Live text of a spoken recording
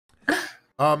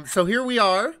So here we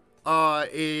are,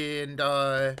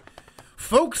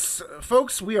 folks,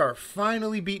 we are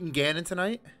finally beating Ganon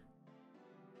tonight.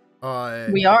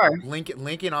 We are. Link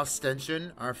and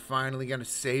Ostension are finally gonna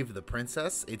save the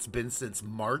princess. It's been since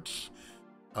March.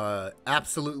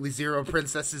 Absolutely zero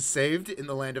princesses saved in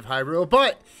the land of Hyrule,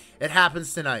 but it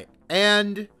happens tonight.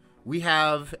 And we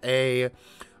have a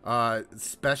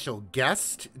special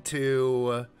guest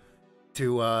to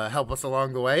help us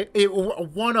along the way.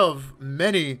 One of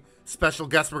many special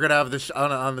guests we're gonna have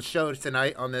on the show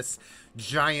tonight on this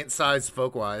giant-sized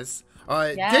Folkwise.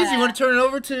 Yeah. Daisy, you want to turn it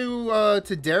over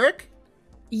to Derek?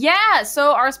 Yeah.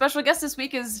 So our special guest this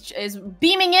week is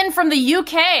beaming in from the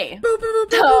UK. Boop, boop,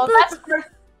 boop, boop, So boop.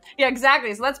 yeah,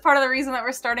 exactly. So that's part of the reason that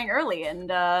we're starting early. And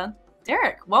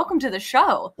Derek, welcome to the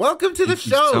show. Welcome to the Thank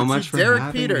you show. so much for Derek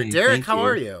having Piotr. me. Derek, Thank how you.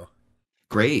 are you?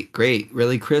 Great,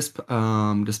 really crisp,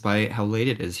 despite how late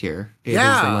it is here. It is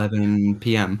Yeah. 11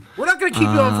 p.m. We're not gonna keep you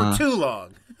on for too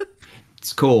long.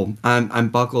 It's cool. I'm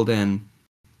buckled in.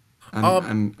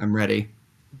 I'm ready.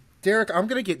 Derek, I'm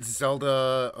gonna get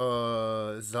Zelda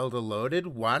loaded.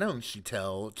 Why don't you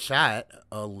tell chat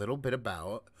a little bit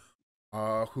about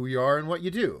who you are and what you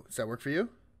do? Does that work for you?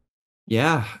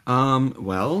 Yeah.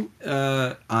 Well,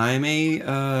 I'm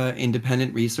a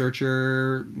independent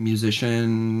researcher,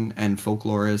 musician, and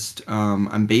folklorist.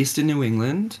 I'm based in New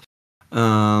England.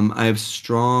 I have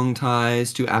strong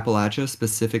ties to Appalachia,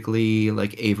 specifically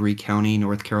like Avery County,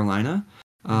 North Carolina.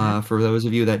 For those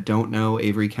of you that don't know,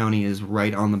 Avery County is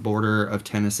right on the border of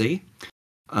Tennessee.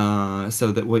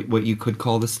 So that what you could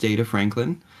call the state of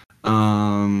Franklin.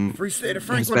 Free state of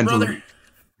Franklin, brother.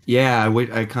 Yeah,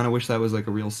 I kind of wish that was like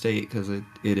a real state because it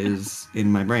is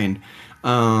in my brain.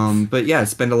 But yeah, I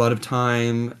spend a lot of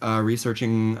time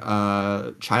researching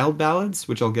child ballads,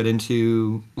 which I'll get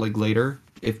into like later.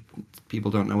 If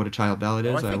people don't know what a child ballad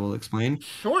is, I will explain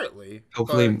Shortly.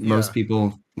 Hopefully most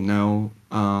people know.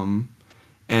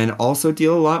 And also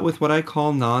deal a lot with what I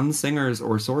call non-singers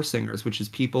or source singers, which is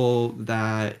people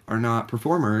that are not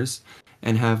performers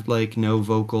and have like no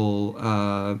vocal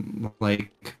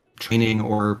like training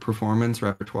or performance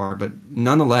repertoire, but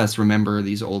nonetheless remember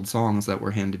these old songs that were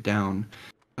handed down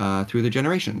through the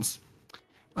generations.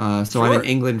 So I'm in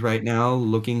England right now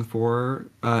looking for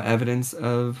evidence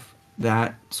of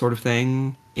that sort of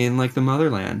thing in like the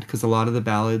motherland, because a lot of the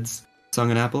ballads sung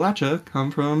in Appalachia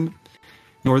come from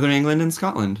Northern England and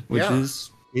Scotland, which is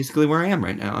basically where I am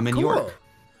right now. I'm in York.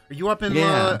 Are you up in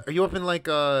are you up in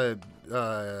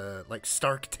like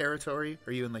Stark territory?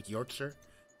 Are you in like Yorkshire?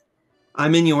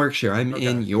 I'm in Yorkshire. I'm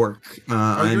in York.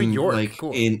 I'm in York. Like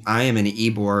cool. I am in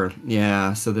Ebor.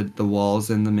 Yeah, so the walls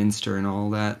and the minster and all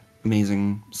that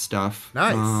amazing stuff.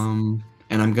 Nice.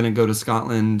 And I'm gonna go to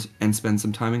Scotland and spend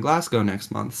some time in Glasgow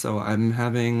next month. So I'm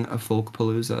having a folk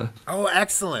palooza. Oh,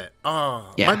 excellent.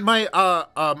 Oh, yeah. My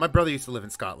brother used to live in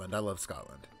Scotland. I love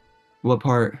Scotland. What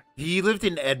part? He lived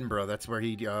in Edinburgh. That's where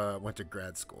he went to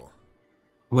grad school.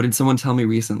 What did someone tell me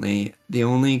recently? The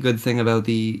only good thing about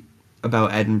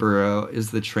Edinburgh is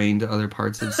the train to other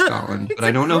parts of Scotland. But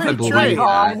I don't know if I believe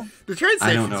that. The train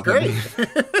station's great.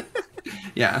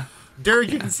 Yeah.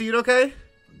 Derek, you can see it okay?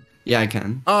 Yeah, I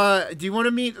can. Do you want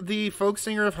to meet the folk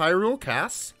singer of Hyrule,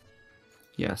 Cass?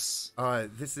 Yes.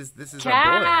 This is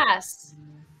Cass,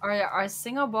 our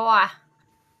singer boy.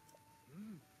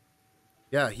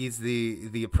 Yeah, he's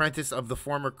the apprentice of the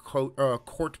former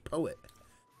court poet.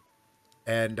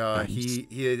 And nice.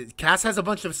 Cass has a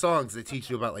bunch of songs that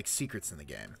teach you about like secrets in the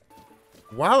game.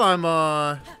 While I'm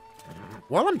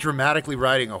dramatically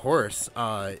riding a horse,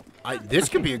 this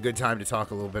could be a good time to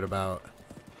talk a little bit about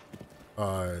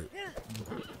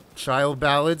child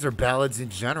ballads or ballads in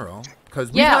general,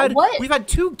 because we've had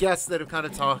two guests that have kind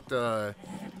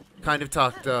of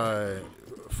talked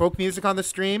folk music on the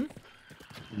stream,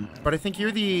 but I think I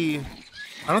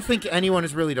don't think anyone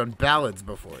has really done ballads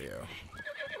before you.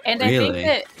 And I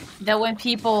think that when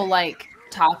people like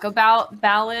talk about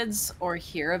ballads or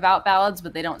hear about ballads,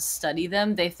 but they don't study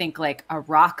them, they think like a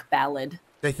rock ballad.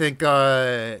 They think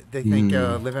Living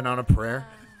on a Prayer.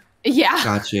 Yeah.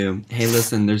 Got you. Hey,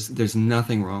 listen, there's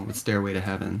nothing wrong with Stairway to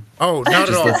Heaven. Oh, not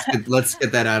at all. Let's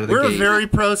get that out of the gate. We're a very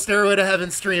pro Stairway to Heaven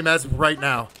stream as of right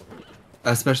now.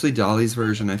 Especially Dolly's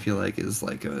version, I feel like, is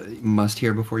like a must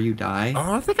hear before you die.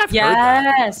 Oh, I think I've heard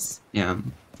that. Yeah.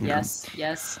 Yes.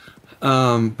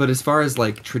 But as far as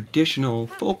like traditional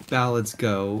folk ballads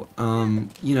go,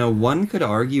 one could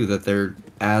argue that they're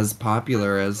as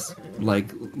popular as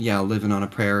like Living on a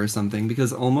Prayer or something,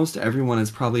 because almost everyone has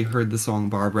probably heard the song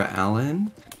Barbara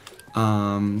Allen.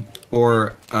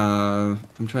 Or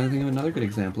I'm trying to think of another good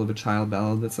example of a child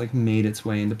ballad that's like made its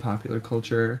way into popular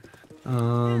culture.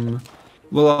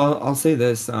 Well, I'll say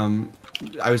this.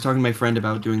 I was talking to my friend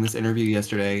about doing this interview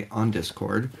yesterday on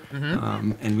Discord,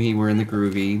 and we were in the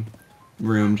Groovy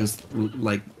room just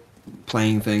like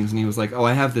playing things, and he was like, "Oh,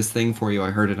 I have this thing for you. I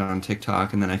heard it on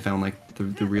TikTok, and then I found like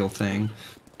the real thing,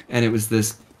 and it was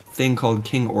this thing called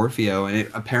King Orfeo, and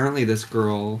apparently this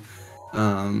girl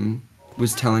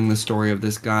was telling the story of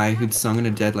this guy who'd sung in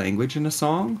a dead language in a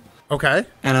song." Okay.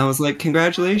 And I was like,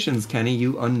 "Congratulations, Kenny!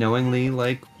 You unknowingly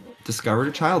like discovered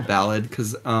a child ballad."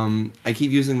 Because I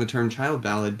keep using the term child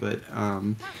ballad, but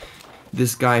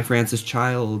this guy Francis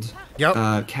Child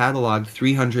cataloged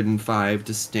 305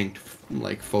 distinct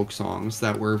like folk songs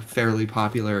that were fairly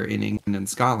popular in England and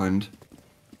Scotland,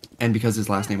 and because his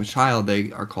last name was Child,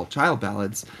 they are called child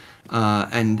ballads.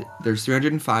 And there's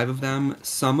 305 of them.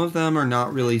 Some of them are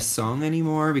not really sung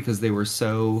anymore because they were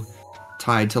so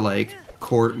tied to like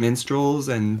court minstrels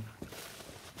and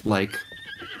like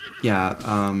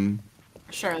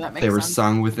sure, that makes they were sense.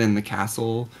 sung within the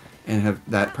castle, and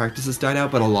that practice has died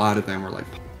out. But a lot of them were like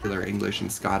popular English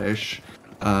and Scottish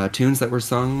tunes that were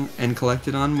sung and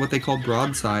collected on what they called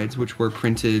broadsides, which were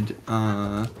printed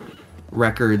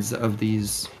records of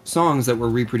these songs that were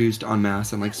reproduced en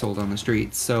masse and like sold on the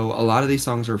streets. So a lot of these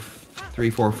songs are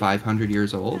 300, 400, 500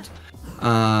 years old,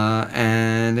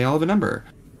 and they all have a number.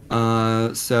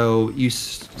 So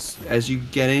as you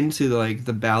get into like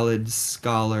the ballad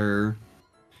scholar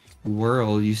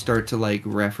world, you start to like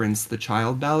reference the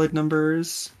child ballad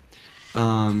numbers,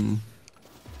 and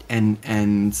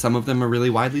some of them are really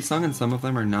widely sung and some of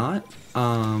them are not.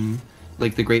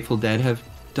 Like the Grateful Dead have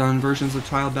done versions of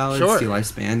child ballads. Sure. Sea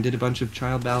Lice Band did a bunch of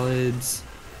child ballads.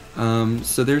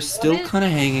 So they're still kind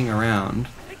of hanging around.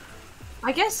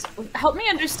 I guess help me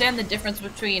understand the difference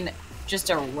between just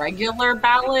a regular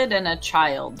ballad and a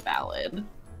child ballad.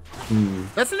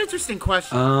 That's an interesting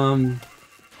question. A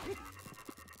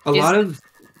lot of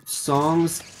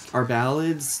songs are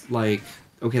ballads. Like,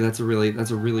 okay, that's a really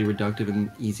reductive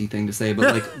and easy thing to say,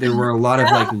 but like there were a lot of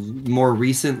like more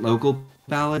recent local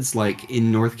ballads. Like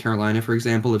in North Carolina, for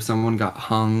example, if someone got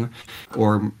hung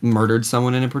or murdered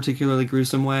someone in a particularly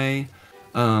gruesome way,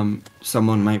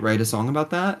 someone might write a song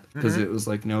about that because it was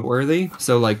like noteworthy.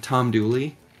 So like Tom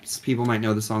Dooley, people might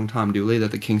know the song Tom Dooley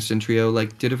that the Kingston Trio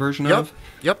like did a version of.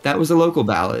 Yep. That was a local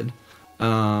ballad.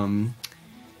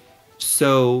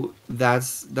 So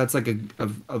that's like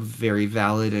a very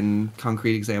valid and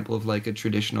concrete example of like a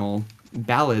traditional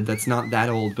ballad that's not that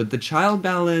old. But the child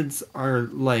ballads are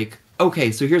like,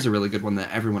 okay, so here's a really good one that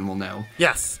everyone will know.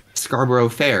 Yes. Scarborough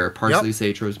Fair, Parsley,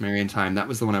 Sage, Rosemary, and Thyme. That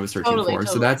was the one I was searching for. Totally.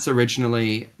 So that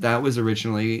was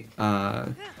originally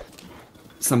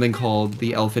something called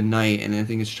The Elfin Knight, and I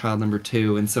think it's child number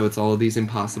 2. And so it's all of these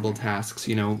impossible tasks,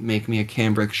 you know, make me a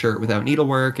cambric shirt without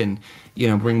needlework, and, you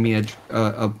know, bring me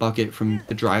a bucket from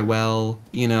the dry well,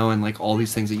 you know, and like all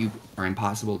these things that you are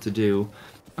impossible to do.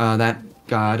 That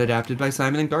got adapted by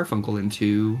Simon and Garfunkel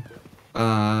into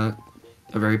a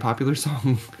very popular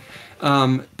song.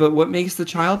 But what makes the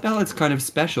child ballads kind of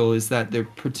special is that they're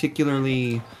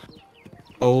particularly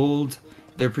old,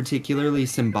 they're particularly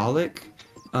symbolic,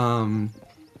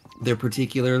 they're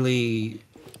particularly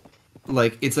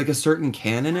like, it's like a certain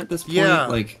canon at this point. Yeah.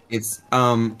 Like it's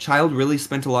Child really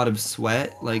spent a lot of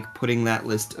sweat like putting that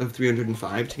list of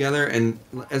 305 together, and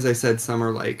as I said, some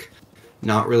are like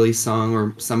not really sung,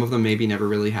 or some of them maybe never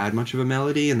really had much of a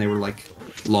melody, and they were like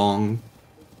long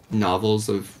novels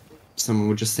of someone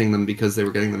would just sing them because they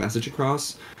were getting the message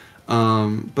across.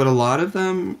 But a lot of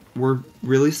them were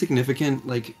really significant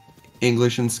like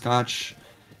English and Scotch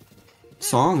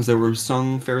songs that were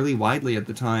sung fairly widely at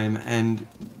the time. And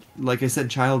like I said,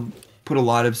 Child put a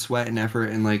lot of sweat and effort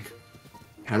and like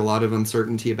had a lot of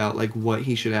uncertainty about like what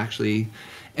he should actually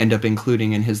end up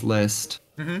including in his list.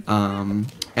 And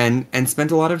spent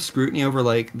a lot of scrutiny over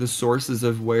like the sources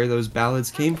of where those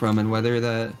ballads came from, and whether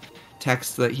the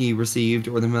text that he received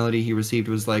or the melody he received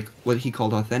was like what he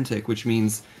called authentic, which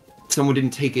means someone didn't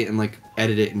take it and like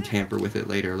edit it and tamper with it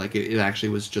later. Like it actually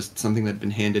was just something that had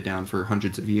been handed down for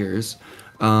hundreds of years.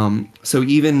 So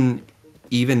even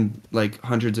like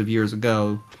hundreds of years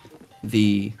ago,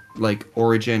 the like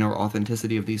origin or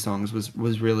authenticity of these songs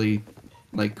was really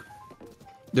like,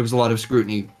 there was a lot of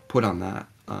scrutiny put on that.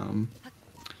 I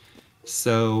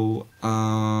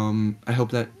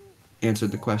hope that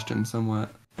answered the question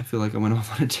somewhat. I feel like I went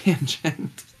off on a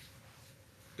tangent.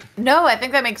 No, I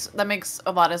think that makes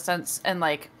a lot of sense, and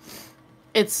like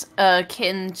it's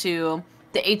akin to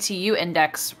the ATU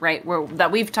index, right?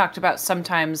 That we've talked about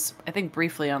sometimes, I think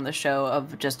briefly on the show,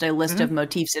 of just a list of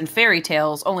motifs in fairy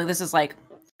tales. Only this is like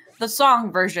the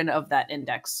song version of that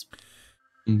index.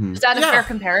 Mm-hmm. Is that a fair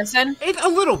comparison? A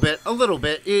little bit.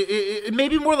 It may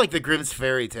be more like the Grimm's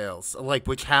fairy tales, like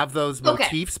which have those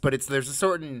motifs, but there's a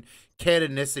certain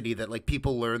canonicity that like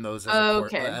people learn those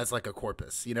as as like a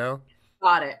corpus, you know?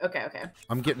 Got it. Okay.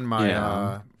 I'm getting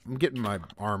my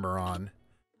armor on.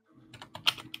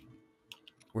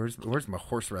 Where's my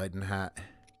horse riding hat?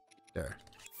 There.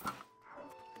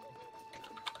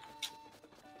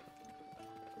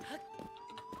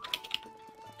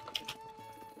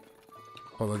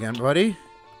 Hold again, buddy.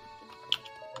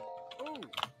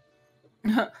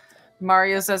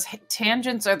 Mario says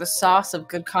tangents are the sauce of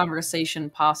good conversation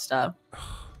pasta.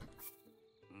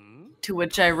 To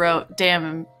which I wrote,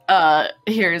 "Damn,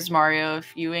 here's Mario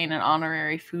if you ain't an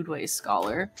honorary foodways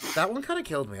scholar." That one kind of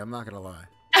killed me. I'm not gonna lie.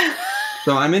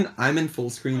 So I'm in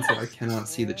full screen, so I cannot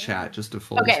see the chat. Just a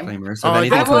full discllaimer. So if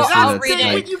anything I'll read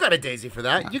it. Like, you got a daisy for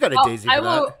that. You got a daisy for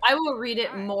that. I will read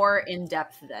it more in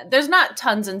depth then. There's not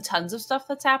tons and tons of stuff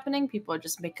that's happening. People are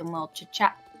just making a little chit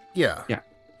chat. Yeah. Yeah.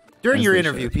 During your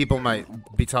interview, people might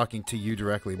be talking to you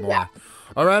directly more. Yeah.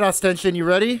 All right, Ostension, you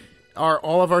ready?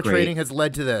 All of our training has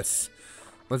led to this.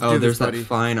 Let's do this, there's buddy. that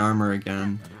fine armor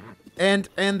again. And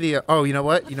the you know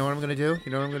what? You know what I'm gonna do?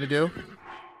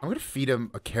 I'm gonna feed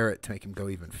him a carrot to make him go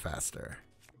even faster.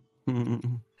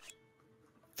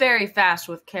 Very fast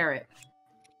with carrot.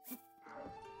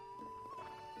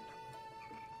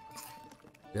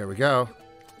 There we go.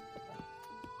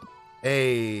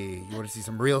 Hey, you want to see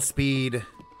some real speed?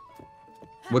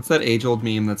 What's that age-old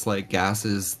meme that's like gas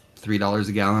is $3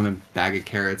 a gallon and a bag of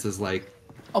carrots is like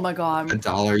Oh my god.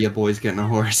 $1, you boys getting a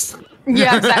horse.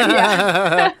 Yeah, exactly.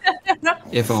 Yeah.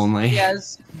 If only.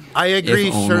 Yes. I agree.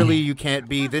 If only. Surely you can't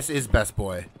be. This is best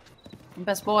boy.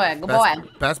 Best boy. Good boy.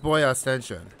 Best boy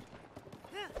Ostension.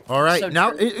 All right. So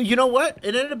now, true. you know what?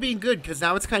 It ended up being good because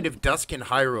now it's kind of dusk in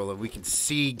Hyrule and we can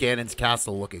see Ganon's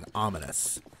castle looking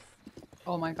ominous.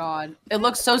 Oh my god. It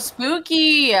looks so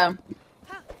spooky.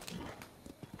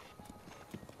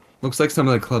 Looks like some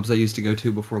of the clubs I used to go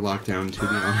to before lockdown, to be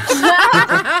honest.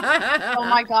 Oh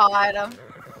my god.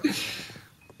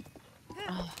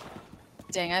 Oh,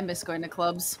 dang, I miss going to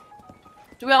clubs.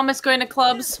 Do we all miss going to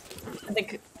clubs? I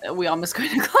think we all miss going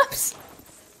to clubs.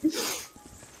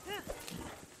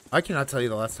 I cannot tell you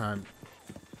the last time.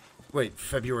 Wait,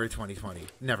 February 2020.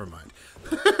 Never mind.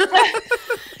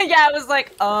 Yeah, I was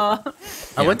like,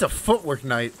 I went to footwork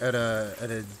night at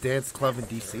a dance club in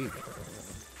DC.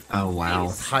 Oh, wow.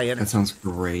 High energy. That sounds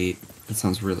great. That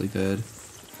sounds really good.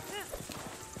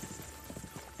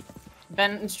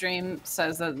 Benton's Dream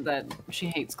says that she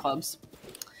hates clubs.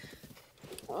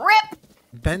 RIP!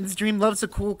 Ben's Dream loves a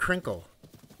cool crinkle.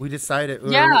 We decided.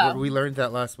 Yeah. We learned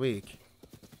that last week.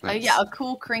 Nice. Yeah, a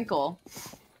cool crinkle.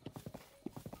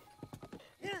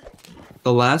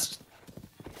 The last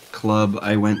club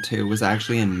I went to was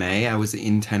actually in May. I was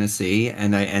in Tennessee,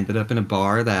 and I ended up in a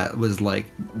bar that was like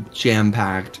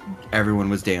jam-packed. Everyone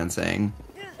was dancing.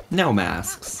 No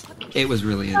masks. It was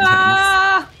really intense.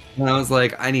 Ah! And I was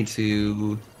like, I need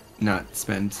to not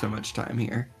spend so much time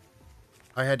here.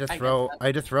 I had to throw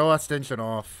Ostension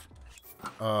off.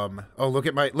 Oh, look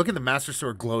at the Master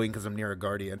Sword glowing because I'm near a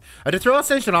Guardian. I had to throw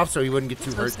Ostension off so he wouldn't get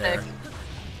too hurt there.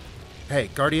 Hey,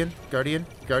 Guardian.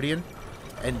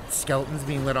 And skeletons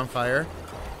being lit on fire.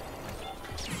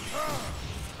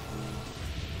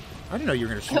 I didn't know you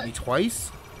were going to shoot me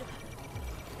twice.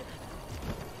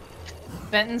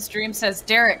 Benton's Dream says,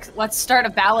 Derek, let's start a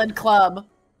ballad club.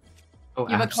 Oh,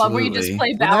 You have a club where you just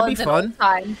play Wouldn't that ballads be in old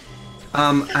time.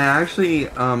 I actually,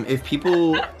 if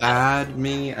people add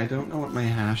me, I don't know what my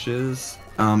hash is,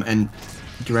 and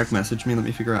direct message me, let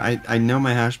me figure out. I know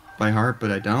my hash by heart,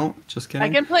 but I don't. Just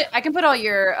kidding. I can put all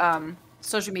your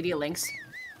social media links.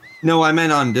 No, I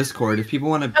meant on Discord. If people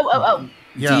want to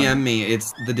Yeah. DM me,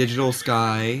 it's the Digital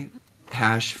Sky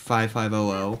hash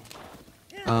 5500.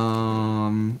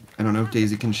 I don't know if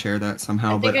Daisy can share that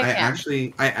somehow, but I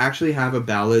actually have a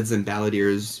Ballads and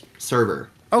Balladeers server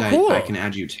that cool. I can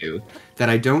add you to that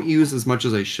I don't use as much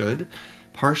as I should,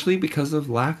 partially because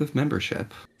of lack of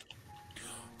membership.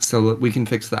 So we can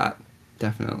fix that,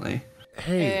 definitely.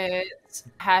 Hey. It's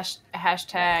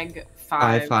hashtag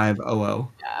 5500.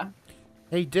 Yeah.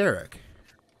 Hey, Derek.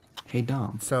 Hey,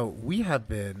 Dom. So we have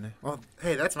been. Well,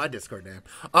 hey, that's my Discord name.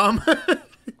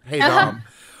 Hey, Dom.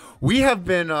 We have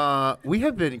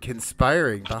been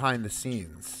conspiring behind the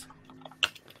scenes.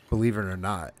 Believe it or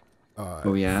not.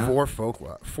 Oh yeah.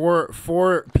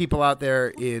 For people out there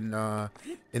in the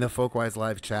Folkwise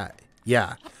live chat.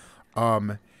 Yeah.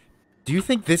 Do you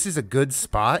think this is a good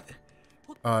spot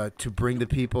to bring the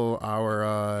people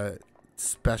our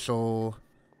special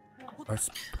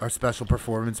our special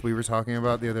performance we were talking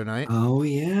about the other night. Oh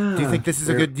yeah. Do you think this is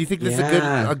a good? Do you think this is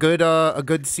Yeah. a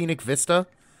good scenic vista?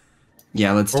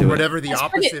 Yeah, let's Or do it. whatever the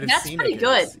opposite of that's scenic pretty is.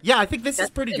 good. Yeah, I think this is That's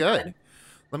pretty pretty good.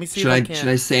 Let me see Should if I I can. should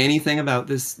I say anything about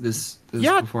this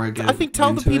Yeah, before I get I think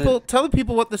tell the into it?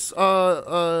 people what this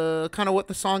kind of what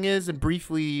the song is and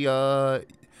briefly your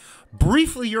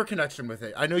connection with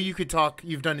it. I know you could talk.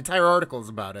 You've done entire articles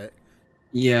about it.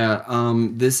 Yeah,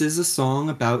 this is a song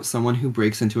about someone who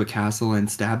breaks into a castle and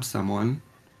stabs someone.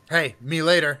 Hey, me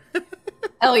later.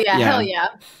 Hell yeah, Yeah. hell yeah.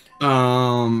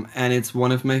 And it's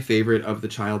one of my favorite of the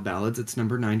child ballads. It's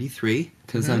number 93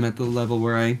 because I'm at the level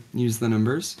where I use the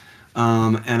numbers.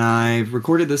 And I've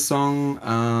recorded this song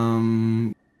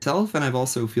myself, and I've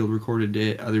also field recorded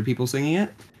it, other people singing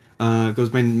it. It goes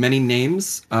by many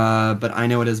names, but I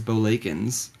know it as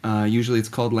Bolakins. Usually it's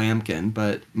called Lambkin,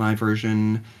 but my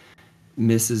version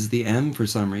misses the M for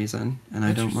some reason, and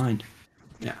I don't mind.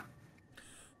 Yeah.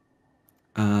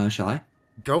 Shall I?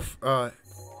 Go.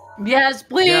 Yes,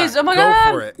 please. Yeah, Oh my go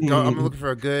god. for it. Go, I'm looking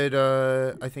for a good.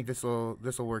 I think this will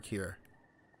work here.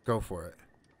 Go for it.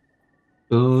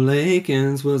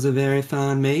 Bolakins was a very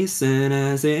fine mason,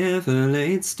 as ever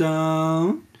laid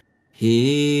stone.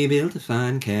 He built a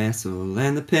fine castle,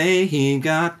 and the pay he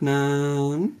got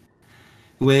none.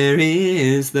 Where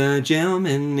is the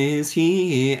gentleman? Is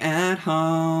he at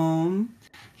home?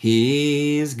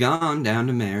 He's gone down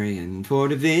to Marion for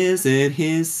to visit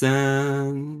his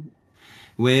son.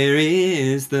 Where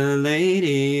is the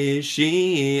lady? Is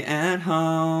she at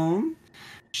home?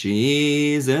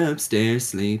 She's upstairs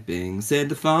sleeping, said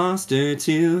the foster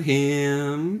to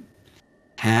him.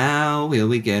 How will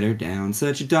we get her down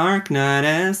such a dark night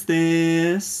as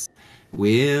this?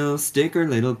 We'll stick her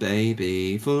little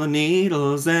baby full of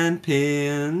needles and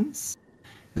pins.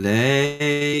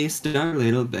 They stuck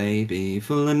little baby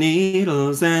full of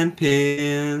needles and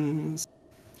pins.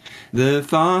 The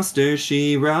foster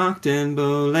she rocked and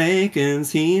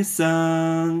Bolakins he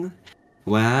sung,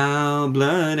 while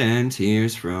blood and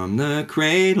tears from the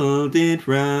cradle did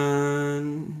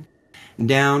run.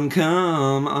 Down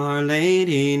come Our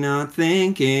Lady, not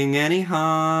thinking any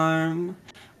harm.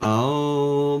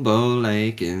 Oh,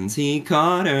 Bolakins, he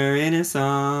caught her in his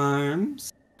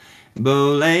arms.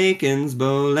 Bolakins,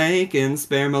 Bolakins,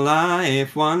 spare my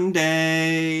life one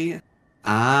day.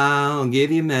 I'll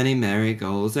give you many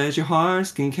marigolds as your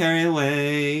horse can carry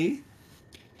away.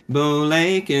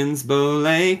 Bolakins,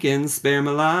 Bolakins, spare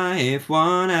my life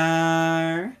 1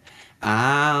 hour.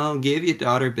 I'll give you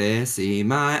daughter Bessie,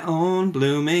 my own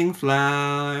blooming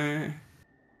flower.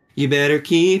 You better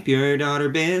keep your daughter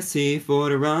Bessie for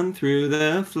to run through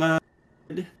the flood,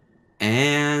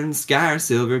 and sky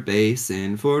silver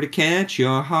basin for to catch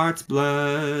your heart's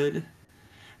blood.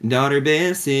 Daughter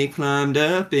Bessie climbed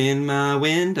up in my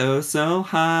window so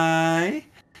high,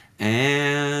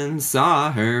 and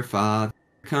saw her father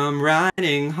come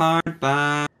riding hard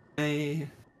by.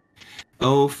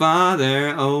 Oh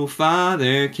father,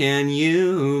 can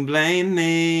you blame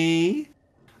me?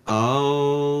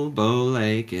 Oh,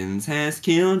 Bolakins has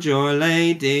killed your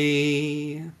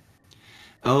lady.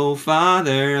 Oh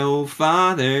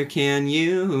father, can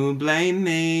you blame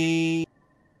me?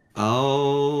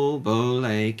 Oh,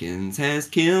 Bolakins has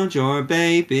killed your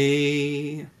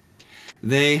baby.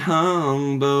 They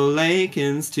hung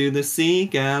Bolakins to the sea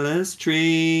gallows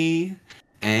tree,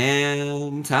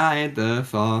 and tied the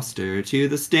foster to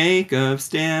the stake of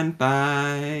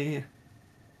standby.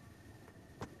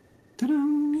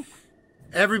 Ta-da!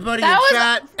 Everybody That in was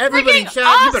chat, everybody in freaking chat,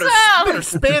 awesome! you better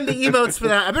spam the emotes for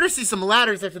that. I better see some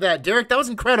ladders after that. Derek, that was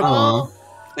incredible. Aw. Oh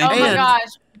Thank my you. And- gosh.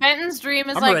 Benton's dream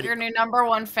is I'm like ready. your new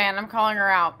 #1 fan. I'm calling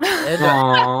her out. And,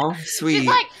 Aw, sweet.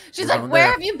 She's Around like, where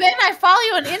there. have you been? I follow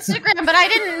you on Instagram, but I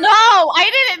didn't know.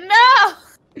 I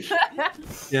didn't know.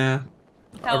 Yeah.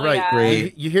 Hell all right, yeah.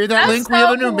 great. You hear that, That's Link? We have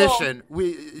a so new cool. mission.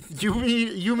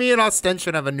 You, me, and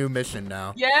Ostension have a new mission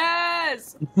now.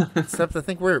 Yes. Except I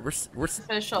think we're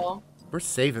Official.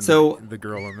 saving So- the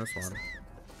girl on this one.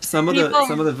 Some of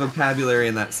People- the vocabulary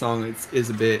in that song is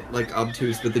a bit like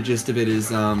obtuse, but the gist of it is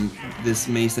this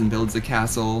mason builds a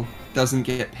castle, doesn't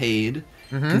get paid,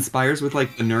 conspires with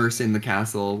like the nurse in the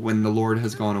castle when the lord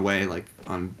has gone away like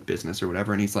on business or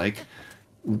whatever, and he's like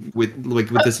with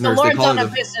this The nurse they Lord's call on her a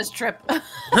the business trip.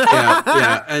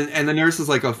 yeah, and the nurse is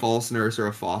like a false nurse or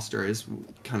a foster, is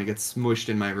kind of gets smushed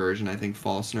in my version. I think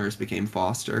false nurse became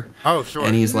foster. Oh, sure.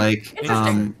 And he's like,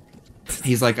 Interesting.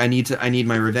 I need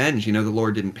my revenge. You know, the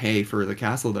Lord didn't pay for the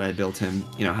castle that I built him.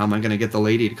 You know, how am I gonna get the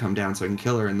lady to come down so I can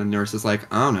kill her? And the nurse is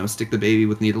like, I don't know, stick the baby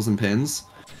with needles and pins.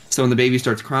 So when the baby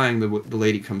starts crying, the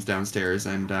lady comes downstairs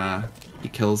and he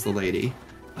kills the lady.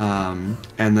 And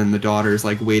then the daughter's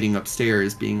like waiting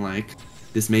upstairs, being like,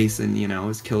 "This Mason, you know,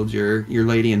 has killed your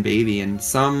lady and baby," and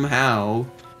somehow,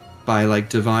 by like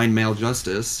divine male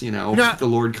justice, you know, the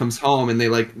Lord comes home and they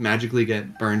like magically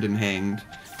get burned and hanged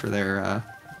for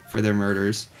their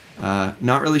murders.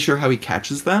 Not really sure how he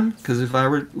catches them, because if I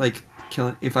were like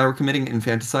committing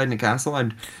infanticide in a castle,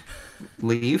 I'd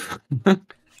leave.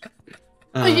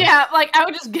 Yeah, like I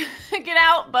would just get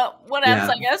out, but whatevs,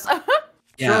 I guess.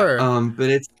 Yeah, Sure. but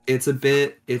it's a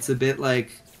bit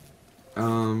like,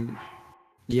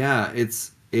 yeah,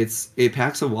 it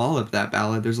packs a wallop, that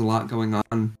ballad. There's a lot going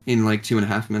on in like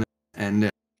 2.5 minutes, and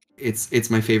it's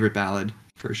my favorite ballad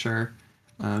for sure,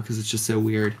 because it's just so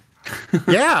weird.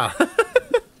 Yeah.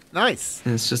 Nice.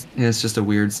 And it's just a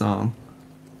weird song.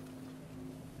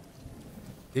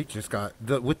 It just got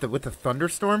with the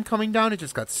thunderstorm coming down. It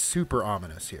just got super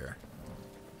ominous here.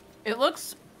 It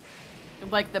looks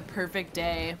like the perfect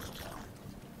day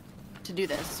to do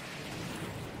this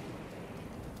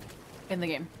in the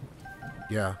game.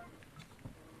 Yeah.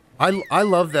 I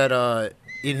love that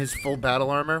in his full battle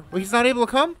armor. Well, he's not able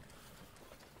to come?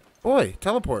 Boy,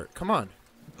 teleport. Come on.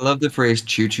 I love the phrase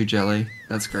 "choo choo jelly."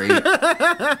 That's great.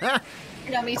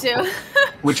 Yeah, me too.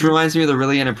 Which reminds me of the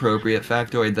really inappropriate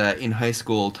factoid that in high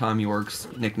school, Tom York's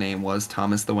nickname was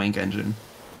Thomas the Wank Engine.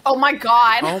 Oh my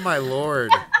god. Oh my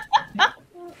lord.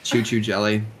 Choo choo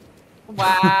jelly.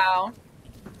 Wow.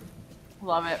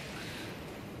 Love it.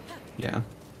 Yeah.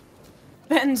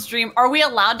 Ben's dream. Are we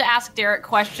allowed to ask Derek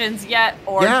questions yet,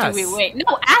 or Yes. do we wait?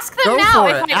 No, ask them Go now. for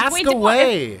it. Ask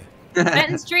away.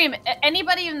 Ben's dream.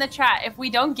 Anybody in the chat, if we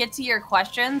don't get to your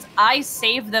questions, I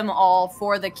save them all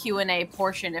for the Q&A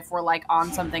portion if we're like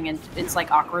on something and it's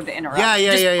like awkward to interrupt.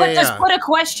 Just put a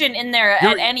question in there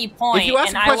at any point, If you ask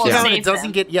and a I will question save and it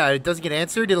doesn't them. it doesn't get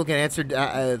answered, it'll get answered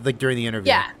like during the interview.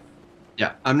 Yeah.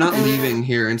 Yeah, I'm not leaving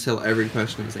here until every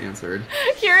question is answered.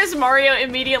 Here's Mario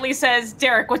immediately says,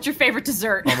 Derek, what's your favorite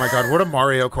dessert? Oh my god, what a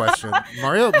Mario question.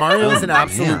 Mario is an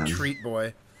absolute treat,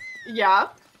 boy. Yeah.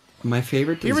 My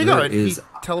favorite Here we dessert go. is He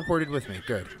teleported with me.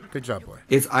 Good job, boy.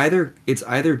 it's either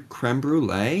creme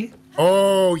brulee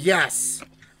Oh yes.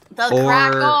 The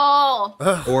crackle.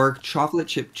 or chocolate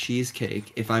chip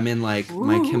cheesecake. If I'm in like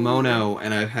my kimono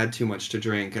and I've had too much to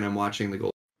drink and I'm watching the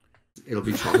gold, it'll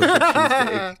be chocolate chip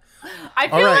cheesecake. I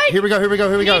feel All right, like here we go. Here we go.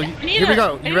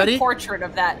 You ready? A portrait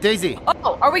of that. Daisy.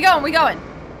 Oh, are we going?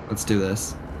 Let's do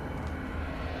this.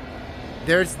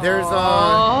 There's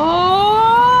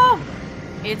Oh,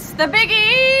 it's the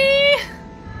biggie.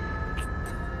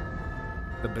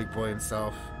 the big boy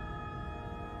himself.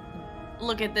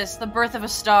 Look at this, the birth of a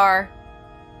star.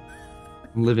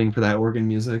 I'm living for that organ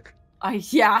music.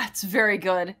 Yeah, it's very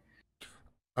good.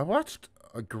 I watched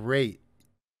a great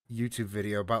YouTube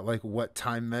video about like what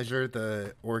time measure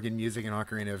the organ music in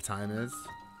Ocarina of Time is.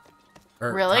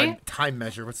 Or Really? Time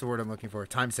measure. What's the word I'm looking for?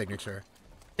 Time signature.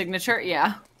 Signature,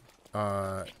 yeah.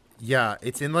 Yeah,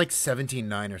 it's in like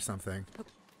 17.9 or something.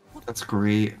 That's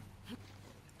great.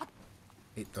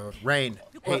 Hate the rain.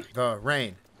 Hate the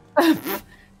rain.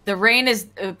 The rain is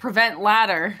prevent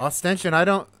ladder. Ostension, I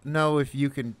don't know if you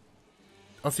can...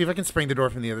 I'll see if I can spring the door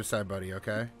from the other side, buddy,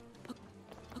 okay?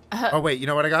 Oh, wait, you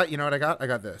know what I got? I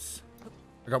got this.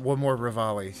 I got one more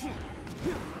Rivali.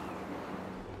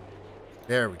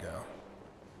 There we go.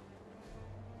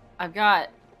 I've got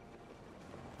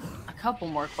a couple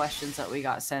more questions that we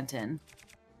got sent in.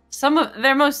 Some of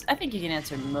they're most. I think you can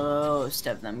answer most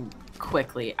of them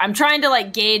quickly. I'm trying to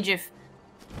like gauge if.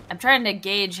 I'm trying to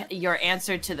gauge your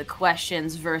answer to the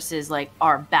questions versus like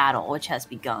our battle, which has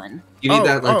begun. You need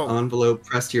that like envelope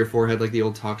pressed to your forehead like the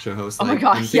old talk show host. Oh like, my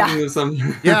gosh, I'm thinking of some...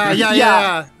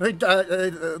 Yeah. Like,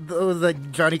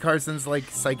 like Johnny Carson's like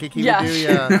psychic he would do,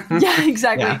 yeah. Yeah,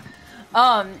 exactly.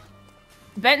 Yeah.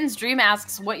 Benton's Dream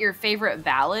asks what your favorite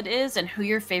ballad is and who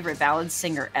your favorite ballad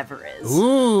singer ever is.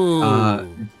 Ooh.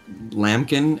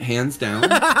 Lambkin, hands down,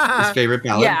 his favorite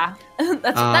ballad. Yeah, that's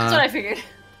what I figured.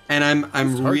 And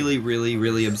I'm really, really,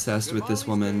 really obsessed with this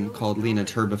woman called Lena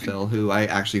Turbofil, who I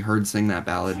actually heard sing that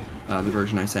ballad, the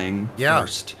version I sang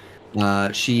first.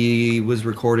 She was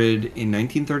recorded in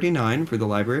 1939 for the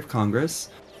Library of Congress.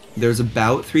 There's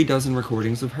about 36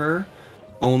 recordings of her.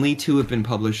 Only 2 have been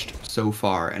published so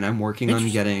far, and I'm working on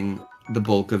getting the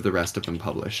bulk of the rest of them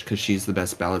published, because she's the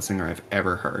best ballad singer I've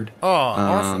ever heard. Oh,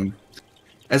 awesome.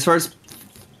 As far as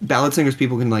ballad singers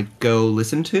people can like go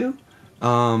listen to,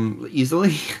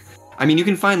 easily. I mean, you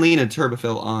can find Lena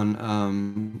Turbofil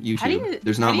on YouTube.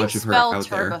 There's not much of her out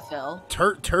there.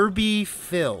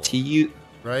 Turbyfill.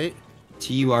 Right?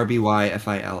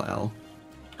 Turbyfill.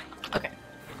 Okay.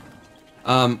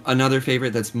 Another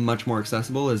favorite that's much more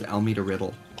accessible is Almeda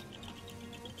Riddle.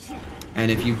 And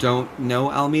if you don't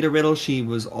know Almeda Riddle, she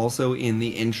was also in the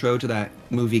intro to that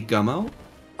movie Gummo.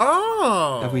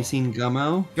 Oh! Have we seen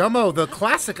Gummo? Gummo, the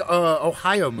classic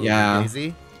Ohio movie, Yeah.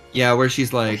 Daisy. Yeah, where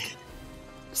she's like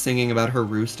singing about her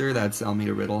rooster. That's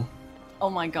Almeda Riddle. Oh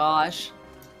my gosh.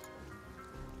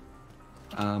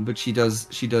 But she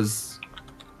does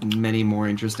many more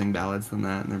interesting ballads than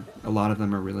that, and a lot of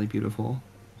them are really beautiful.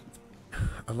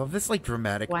 I love this like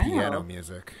dramatic Wow. piano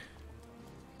music.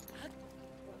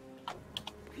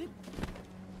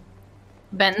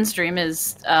 Benton's dream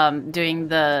is doing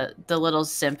the little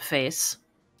simp face.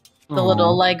 The Aw.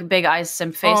 little like big eyes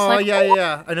simp face. Oh like,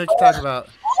 yeah. I know what you're talking about.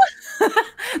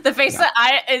 the face that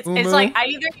it's Umu. like I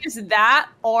either use that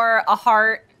or a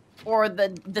heart or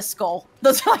the skull.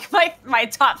 Those are like my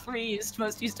top 3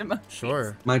 most used emojis.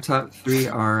 Sure. My top 3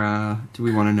 are. Do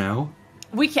we want to know?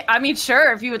 We can. I mean,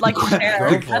 sure. If you would like to share. Go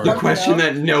for I'd it. The love to question know.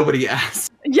 that nobody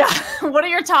asked. Yeah. What are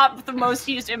your the most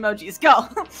used emojis? Go.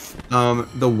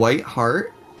 The white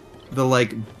heart,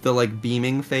 the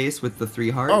beaming face with the 3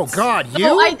 hearts. Oh God, you?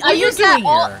 Oh, What I are you use that doing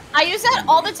all. here? I use that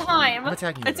all the time. I'm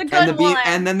attacking It's a you. good one.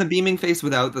 and then the beaming face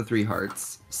without the 3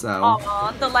 hearts. So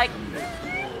Aw, the like.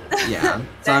 yeah. So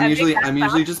the I'm epic usually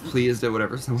background. just pleased at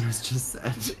whatever someone has just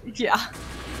said. Yeah.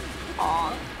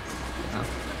 Aw.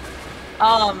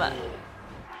 Yeah.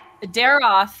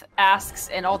 Daroth asks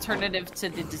an alternative to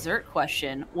the dessert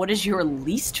question. What is your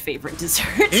least favorite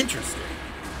dessert? Interesting.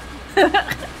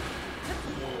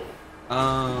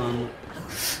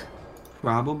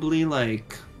 Probably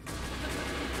like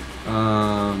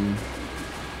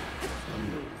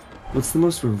what's the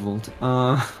most revolt?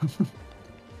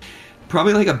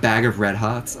 Probably like a bag of Red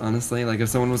Hots, honestly. Like if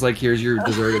someone was like, "Here's your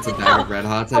dessert," it's a bag of Red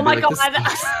Hots. I'd Oh my be god, like,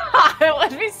 "This sucks." I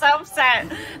would be so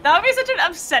upset. That would be such an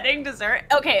upsetting dessert.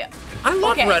 Okay, I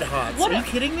love Okay, Red Hots. what Are you do-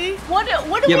 kidding me? what do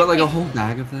Yeah, we but like a think? whole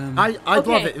bag of them. I'd love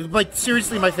Okay. it. Like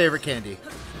seriously, my favorite candy.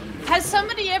 Has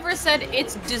somebody ever said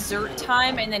it's dessert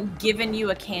time and then given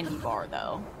you a candy bar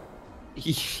though?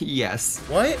 Yes.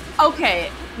 What? Okay,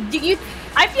 do you?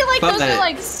 I feel like But those that- are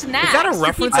like snacks. Is that a that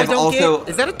reference people- I I've don't also- get?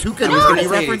 Is that a Tuca I was gonna Nuka say-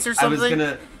 reference or I something?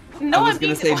 was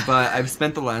gonna say, people- but I've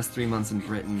spent the last 3 months in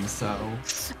Britain, so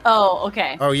Oh,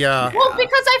 okay. Oh yeah. Well,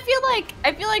 because I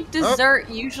feel like dessert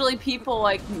usually people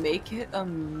like make it a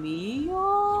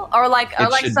meal or like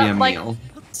it should be a like meal.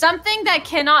 something that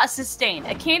cannot sustain.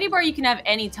 A candy bar you can have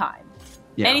anytime.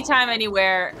 Yeah. Anytime,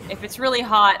 anywhere. If it's really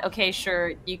hot, okay,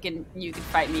 sure, you can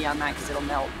fight me on that because it'll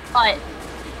melt. But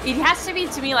it has to be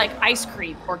to me like ice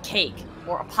cream or cake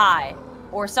or a pie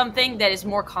or something that is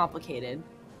more complicated,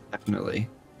 Definitely.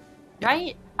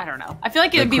 right? I don't know. I feel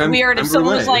like it Like would be creme- weird if creme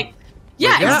someone was brulee. like,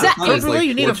 yeah, Yeah, exactly. creme It's like brulee,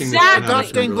 you need a torching the Exactly.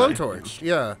 dust creme stained brulee. blowtorch.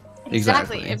 Yeah.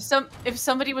 Exactly. Exactly. If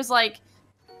somebody was like,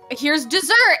 "Here's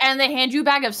dessert," and they hand you a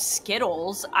bag of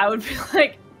Skittles, I would be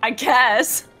like, "I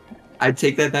guess." I'd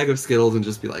take that bag of Skittles and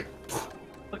just be like,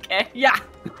 Okay. Yeah.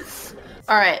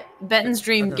 All right. Benton's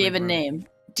dream Okay, gave a bro. name.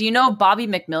 Do you know Bobby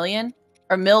McMillian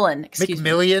or Millen? Excuse me.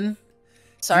 McMillian.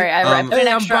 Sorry, I put an Hey,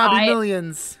 I'm extra Bobby I.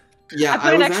 Millions. yeah, I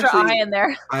put an extra I in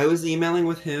there. I was emailing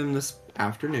with him this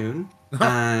afternoon,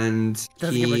 and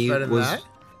Doesn't get much he better than was that.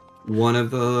 one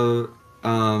of the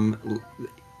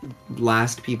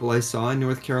last people I saw in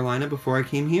North Carolina before I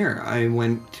came here. I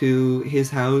went to his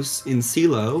house in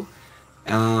CeeLo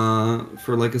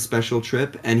for like a special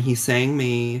trip, and he sang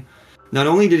me. Not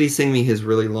only did he sing me his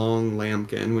really long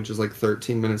lambkin, which is like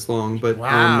 13 minutes long, but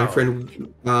Wow.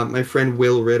 my friend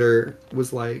Will Ritter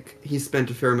was like, he spent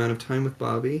a fair amount of time with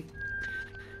Bobby,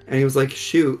 and he was like,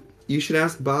 shoot, you should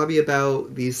ask Bobby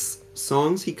about these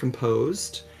songs he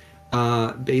composed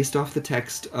based off the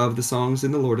text of the songs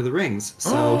in The Lord of the Rings.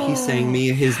 So he sang me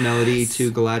his melody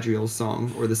to Galadriel's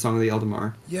song, or the Song of the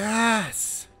Eldamar.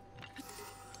 Yes.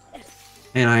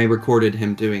 And I recorded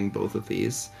him doing both of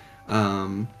these.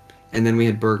 And then we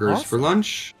had burgers Awesome. for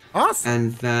lunch. Awesome.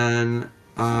 And then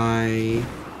I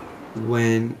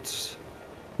went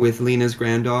with Lena's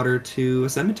granddaughter to a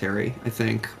cemetery, I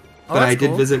think. Oh, But I that's did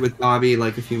cool. visit with Bobby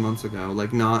like a few months ago,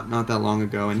 like not that long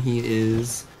ago, and he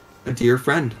is a dear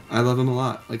friend. I love him a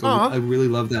lot. Like Aw. I really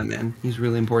love that man. He's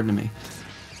really important to me.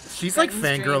 She's like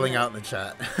Benton's fangirling dream. out in the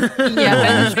chat. Yeah,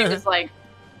 Benton's dream is like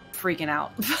freaking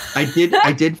out. I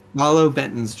did follow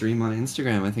Benton's Dream on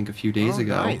Instagram, I think a few days Oh,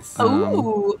 ago. nice.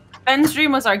 Ooh, Benton's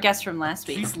dream was our guest from last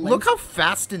week. Jeez, look how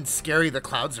fast and scary the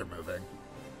clouds are moving.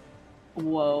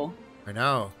 Whoa. I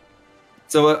know.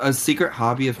 So a secret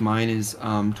hobby of mine is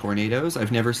tornadoes.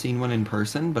 I've never seen one in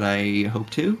person, but I hope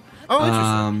to. Oh,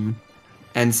 interesting.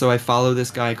 And so I follow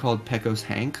this guy called Pecos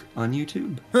Hank on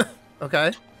YouTube.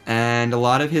 Okay. and a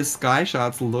lot of his sky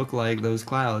shots look like those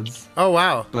clouds. Oh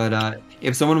wow. But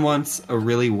if someone wants a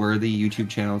really worthy YouTube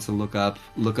channel to look up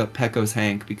Pecco's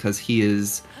Hank, because he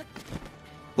is.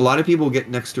 A lot of people get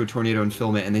next to a tornado and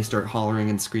film it, and they start hollering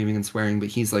and screaming and swearing. But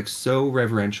he's like so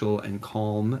reverential and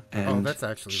calm and that's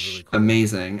actually really cool.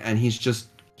 amazing. And he's just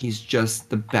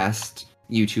the best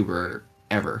YouTuber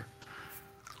ever.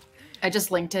 I just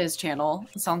linked to his channel.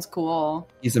 It sounds cool.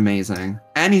 He's amazing,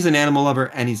 and he's an animal lover,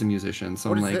 and he's a musician. So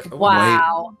What I'm is like, it?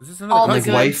 Wow. Is this All another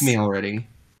the like cutscene? wife goods. me already.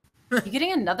 You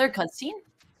getting another cutscene?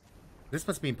 This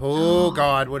must mean. Oh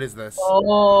God, what is this?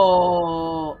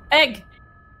 Oh, egg.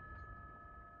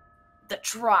 The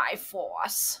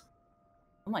Triforce.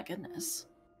 Oh my goodness.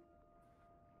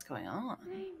 What's going on?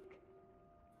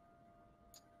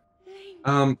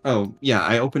 Oh yeah,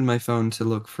 I opened my phone to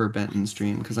look for Benton's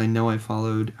stream because I know I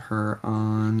followed her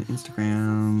on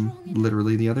Instagram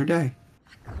literally the other day.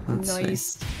 Let's see.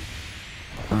 Nice.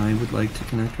 I would like to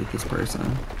connect with this person.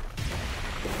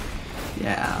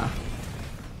 Yeah.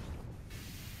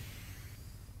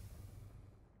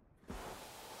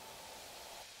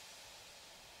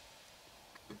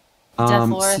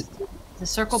 Deathlorus, to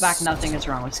circle back, nothing is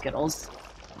wrong with Skittles.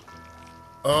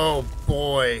 Oh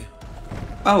boy.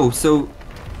 Oh, so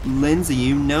Lindsay,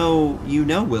 you know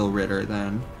Will Ritter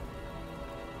then.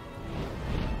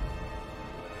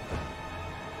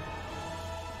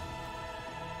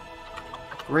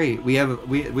 Great. We have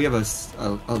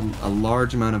a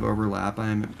large amount of overlap. I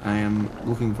am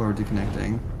looking forward to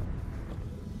connecting.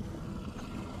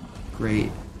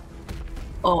 Great.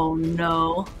 Oh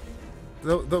no.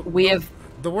 We have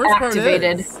the worst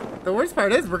activated. The worst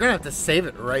part is we're gonna have to save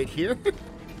it right here.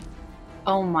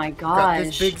 Oh my Got gosh.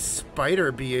 this big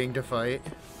spider being to fight.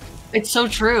 It's so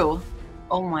true.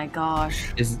 Oh my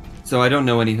gosh. So I don't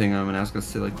know anything. I'm gonna ask a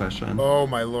silly question. Oh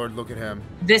my lord, look at him.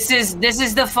 This is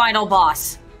the final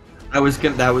boss.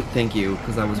 Thank you,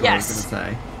 because that was what Yes. I was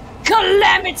gonna say.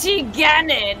 Calamity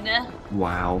Ganon.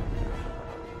 Wow.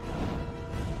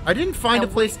 I didn't find a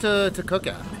place to cook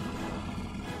at.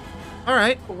 All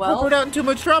right. Well- Hope we're not in too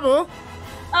much trouble.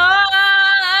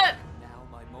 Ah! Now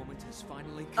my moment has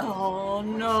finally come. Oh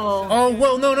no. Oh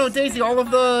well, no, Daisy. All of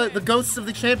the ghosts of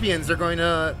the champions are going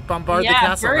to bombard the Yeah,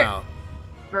 castle now.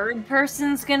 Bird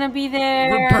person's gonna be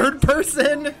there. We're bird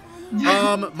person.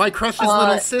 My crush's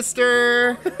little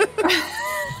sister.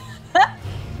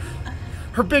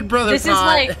 Her big brother. This is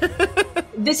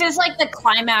like the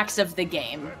climax of the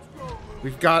game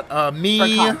We've got for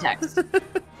me, context.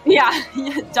 Yeah,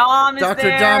 Dom is Dr.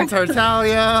 there. Dom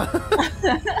Tartaglia.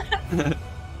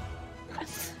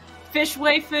 Fish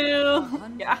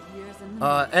waifu. Yeah.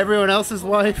 Everyone else's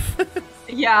wife.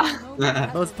 Yeah.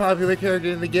 Most popular character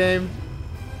in the game.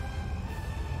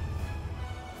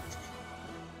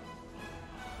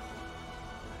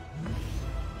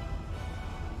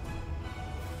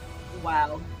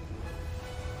 Wow.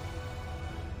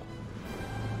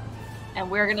 And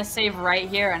we're gonna save right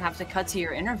here and have to cut to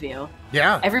your interview.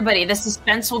 Yeah. Everybody, the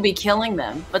suspense will be killing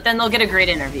them, but then they'll get a great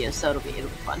interview, so it'll be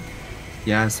fun.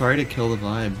 Yeah, sorry to kill the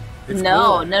vibe. It's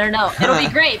No, cool. no. It'll be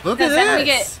great Look at because then we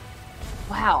this. get.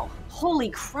 Wow! Holy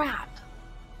crap!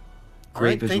 All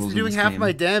right, Great thanks visuals for in doing this half game.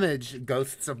 my damage,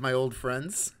 ghosts of my old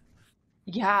friends.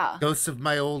 Yeah. Ghosts of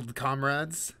my old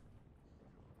comrades.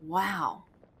 Wow.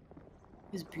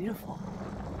 It was beautiful.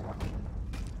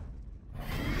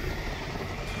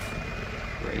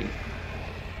 Great.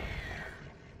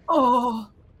 Oh.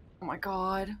 Oh my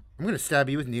god. I'm gonna stab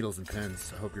you with needles and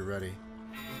pins. I hope you're ready.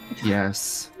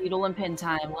 Yes. Needle and pin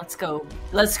time. Let's go.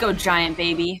 Let's go, giant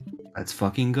baby. Let's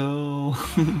fucking go.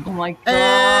 Oh my god.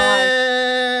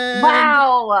 And...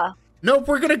 Wow. Nope,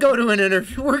 we're gonna go to an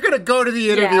interview. We're gonna go to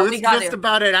the interview. we It's got just to.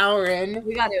 about an hour in.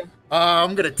 We got to.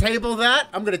 I'm gonna table that.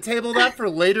 For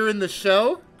later in the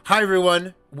show. Hi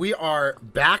everyone, we are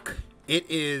back. It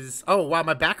is. Oh wow,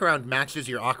 my background matches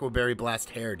your Aquaberry Blast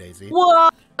hair, Daisy. Whoa!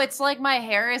 It's like my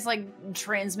hair is like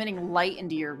transmitting light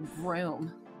into your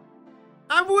room.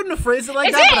 I wouldn't have phrased it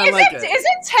like that, but I like it. Is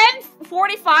it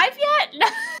 10:45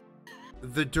 yet?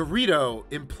 The Dorito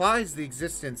implies the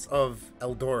existence of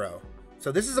El Doro.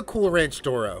 So this is a Cool Ranch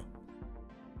Doro.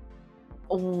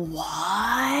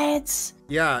 What?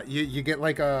 Yeah, you get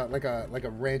like a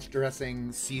ranch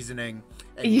dressing seasoning,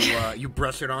 and you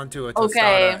brush it onto a tostada,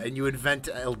 Okay. and you invent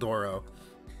El Doro.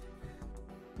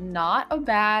 Not a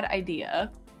bad idea.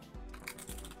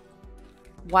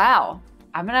 Wow.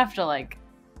 I'm gonna have to like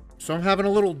So I'm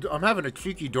having a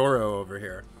cheeky Doro over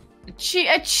here. a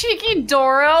cheeky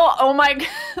Doro. Oh my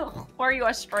god. Are you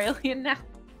Australian now?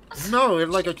 No,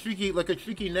 it's like a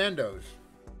cheeky Nando's.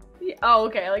 Oh,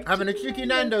 okay. Like Having a cheeky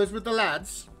Nando's with the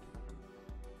lads.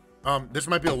 This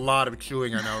might be a lot of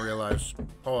chewing. I now realize.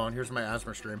 Hold on. Here's my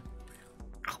asthma stream.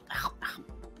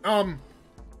 I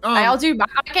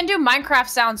can do Minecraft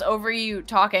sounds over you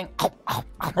talking. Oh,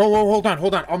 hold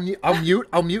on.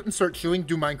 I'll mute and start chewing.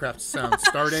 Do Minecraft sounds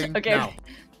starting now.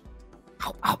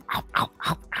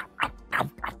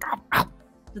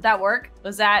 Did that work?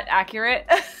 Was that accurate?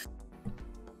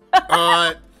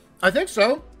 I think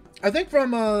so. I think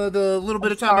from the little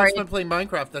bit of time I spent playing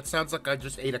Minecraft, that sounds like I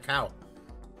just ate a cow.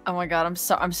 Oh my god, I'm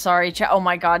sorry. Oh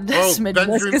my god, this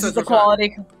is the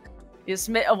quality.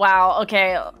 Wow.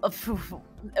 Okay.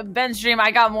 Ben's stream. I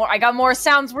got more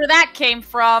sounds where that came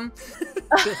from.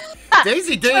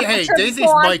 Daisy's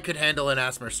mic could handle an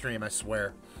asthma stream. I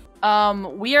swear.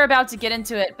 We are about to get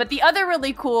into it, but the other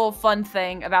really cool, fun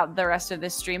thing about the rest of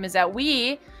this stream is that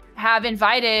we have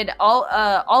invited all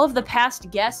of the past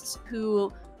guests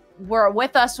who were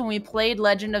with us when we played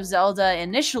Legend of Zelda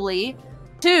initially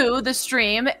to the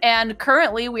stream, and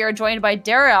currently we are joined by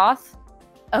Derek,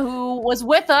 who was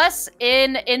with us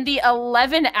in the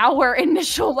 11-hour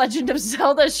initial Legend of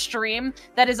Zelda stream.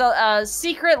 That is a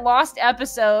secret lost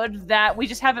episode that we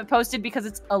just haven't posted because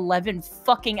it's 11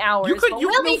 fucking hours. You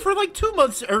could for like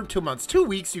 2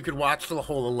 weeks. You could watch the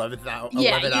whole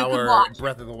 11-hour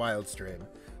Breath of the Wild stream.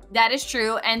 That is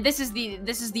true, and this is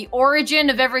the origin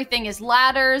of everything is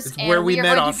ladders. It's where we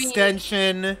met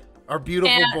Ostension, our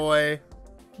beautiful boy.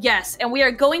 Yes, and we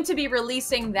are going to be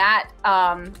releasing that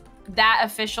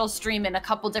official stream in a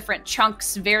couple different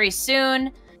chunks very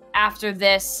soon after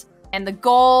this. And the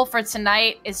goal for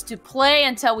tonight is to play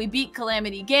until we beat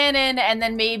Calamity Ganon, and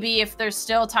then maybe if there's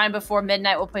still time before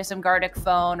midnight, we'll play some Gartic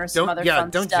Phone or some other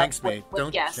fun stuff. Don't jinx me.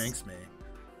 Don't jinx me.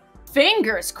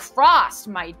 Fingers crossed,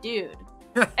 my dude.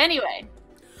 Anyway,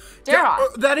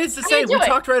 Derek. That is to say, we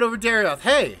talked right over Derek.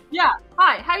 Hey. Yeah.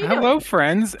 Hi. How you doing? Hello,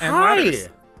 friends and ladders.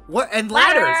 What and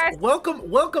ladders?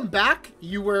 Welcome back.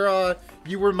 You were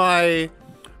my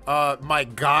my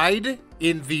guide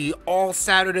in the all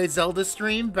Saturday Zelda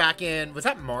stream back in, was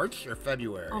that March or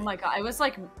February? Oh my god, it was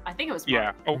like, I think it was March.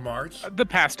 Yeah. Oh, March. The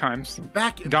past times.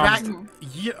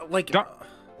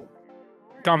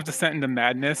 Dom's descent into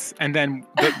madness, and then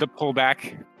the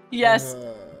pullback. Yes.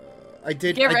 I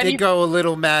did go a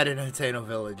little mad in Hateno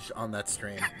Village on that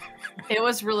stream. It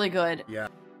was really good. Yeah.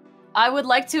 I would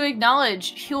like to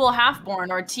acknowledge Huel Halfborn,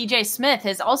 or TJ Smith,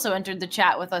 has also entered the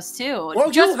chat with us too. Well,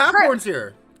 Huel Halfborn's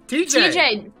here.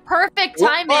 TJ, perfect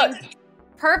timing.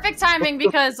 Perfect timing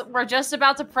because we're just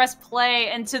about to press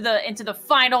play into the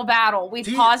final battle. We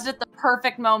paused at the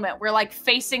perfect moment. We're like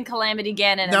facing Calamity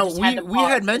Ganon. Now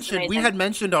we had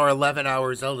mentioned our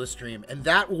 11-hour Zelda stream, and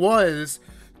that was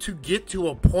to get to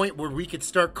a point where we could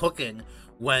start cooking.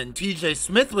 When TJ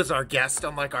Smith was our guest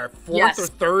on like our fourth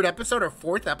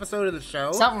episode of the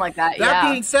show. Something like that,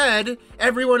 That being said,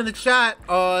 everyone in the chat,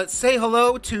 say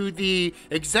hello to the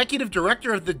executive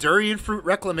director of the Durian Fruit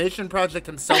Reclamation Project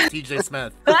himself, TJ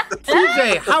Smith.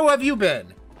 TJ, how have you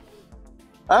been?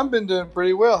 I've been doing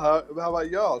pretty well. How about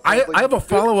y'all? I have a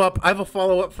follow-up. I have a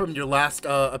follow-up from your last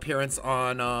appearance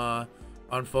on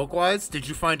Folkwise. Did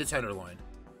you find a tenderloin?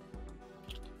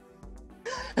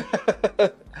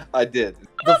 I did.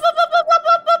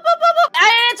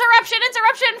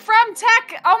 Interruption from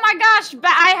tech. Oh my gosh,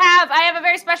 I have a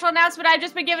very special announcement. I've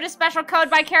just been given a special code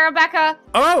by Karabecca.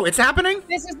 Oh, it's happening?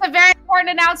 This is a very important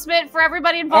announcement for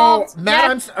everybody involved. Oh,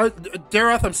 Matt,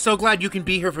 Dareth, I'm so glad you can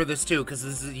be here for this too,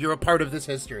 because you're a part of this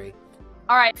history.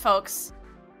 All right, folks,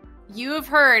 you have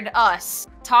heard us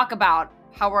talk about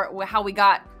how we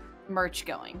got merch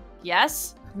going.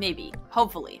 Yes, maybe,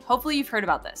 hopefully you've heard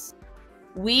about this.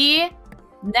 We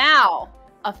now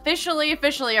officially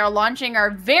are launching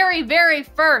our very, very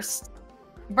first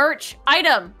merch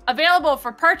item available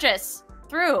for purchase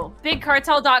through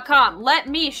bigcartel.com. Let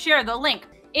me share the link.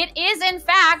 It is, in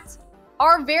fact,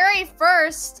 our very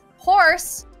first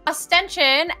horse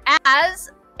extension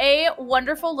as a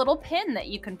wonderful little pin that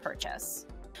you can purchase.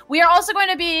 We are also going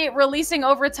to be releasing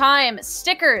over time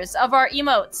stickers of our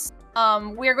emotes.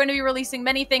 We are going to be releasing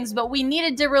many things, but we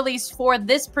needed to release for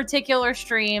this particular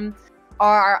stream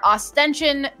our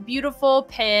Ostension beautiful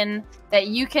pin that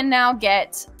you can now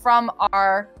get from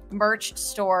our merch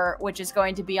store, which is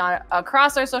going to be on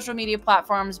across our social media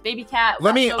platforms. Baby Cat, she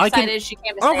came to say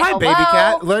hello. Baby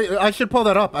Cat. I should pull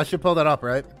that up.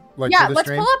 Right? Like, yeah, let's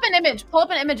pull up an image. Pull up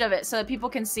an image of it so that people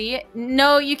can see it.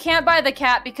 No, you can't buy the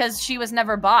cat because she was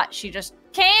never bought. She just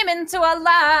came into our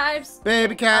lives.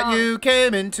 Baby Cat, you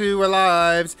came into our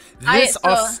lives. This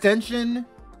Ostension.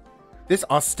 This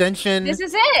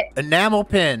is it. Enamel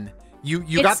pin.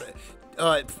 You got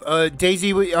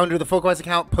Daisy under the Folkwise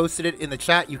account posted it in the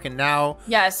chat. You can now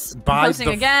buy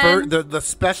the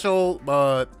special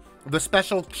the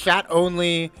special chat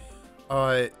only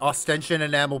Ostension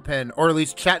enamel pin, or at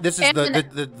least chat. This is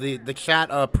the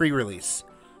chat pre-release.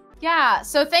 Yeah,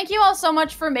 so thank you all so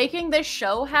much for making this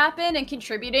show happen and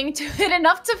contributing to it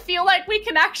enough to feel like we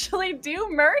can actually do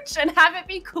merch and have it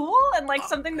be cool and like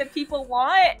something that people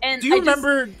want. And do you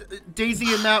remember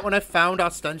Daisy and Matt when I found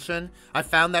Ostension? I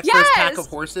found that first pack of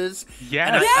horses.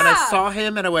 Yes. And I saw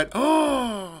him and I went,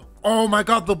 oh my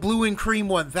god, the blue and cream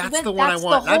one. That's the one I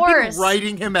want. I've been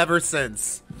writing him ever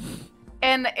since.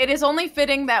 And it is only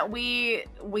fitting that we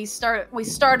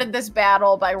started this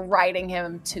battle by riding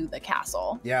him to the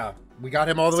castle. Yeah, we got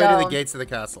him all the way to the gates of the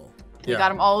castle. We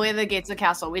got him all the way to the gates of the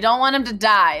castle. We don't want him to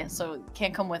die, so he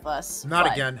can't come with us.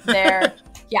 Not again.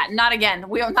 Not again.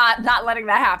 We are not letting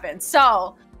that happen.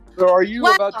 So are you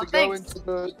about to go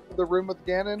into the room with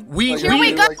Ganon? Here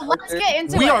we go. Let's get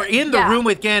into it. We are in the room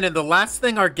with Ganon. The last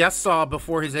thing our guest saw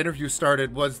before his interview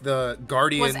started was the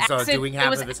Guardians doing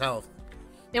half of his health.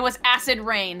 It was acid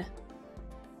rain.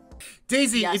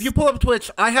 Daisy, if you pull up Twitch,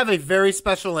 I have a very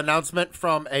special announcement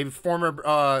from a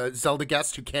former Zelda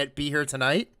guest who can't be here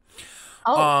tonight.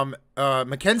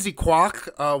 Mackenzie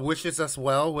Kwok wishes us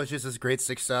well, wishes us great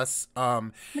success.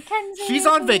 Mackenzie. She's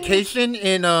on vacation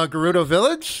in Gerudo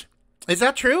Village. Is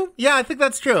that true? Yeah, I think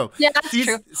that's true. Yeah, that's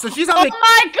true. So she's on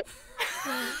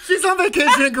she's on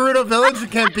vacation in Gerudo Village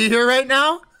and can't be here right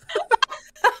now.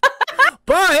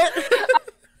 But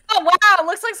oh wow, it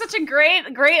looks like such a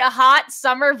great hot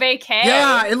summer vacay.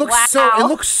 Yeah, it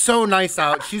looks so nice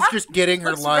out. She's just getting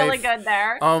her life. Really good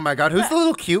there. Oh my god, who's the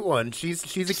little cute one? She's a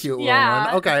cute little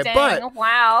one. Okay, dang, but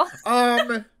wow.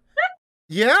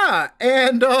 Yeah,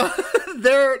 and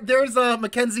there's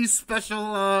Mackenzie's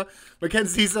special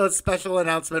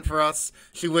announcement for us.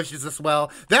 She wishes us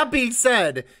well. That being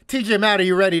said, TJ Matt, are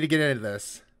you ready to get into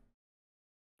this?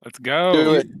 Let's go.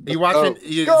 Do it. You watching?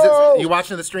 You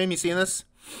watching the stream? You seeing this?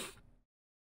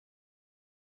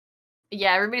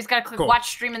 Yeah, everybody's got to click watch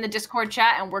stream in the Discord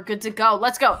chat, and we're good to go.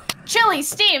 Let's go. Chili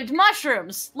steamed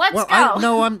mushrooms. Let's go.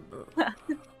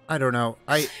 I don't know.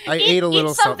 I ate a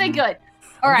little eat something good.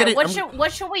 All right, what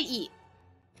should we eat?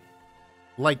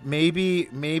 Like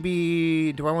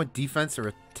maybe do I want defense or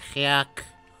attack?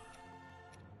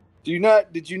 Did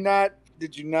you not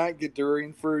get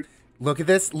durian fruit? Look at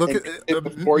this. Look at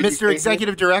Mr.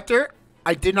 Executive Director.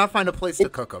 I did not find a place to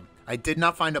cook them. I wrote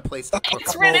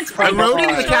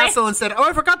into the castle and said, "Oh,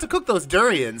 I forgot to cook those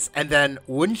durians." And then,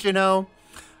 wouldn't you know,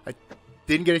 I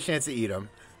didn't get a chance to eat them.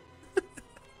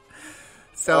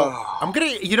 So I'm gonna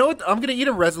eat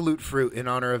a resolute fruit in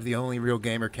honor of the only real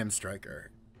gamer, Kim Stryker.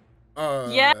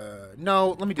 Yeah.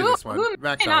 No, let me do this one.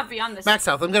 Max Health. Max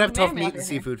Health. I'm gonna have tough meat and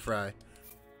seafood fry.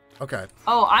 Okay.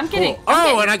 Oh, I'm getting.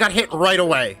 Cool. And I got hit right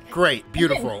away. Great,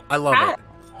 beautiful. I love it.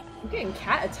 I'm getting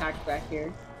cat attacked back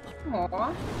here.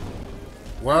 Aww.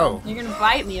 Whoa. You're gonna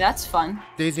bite me. That's fun.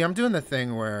 Daisy, I'm doing the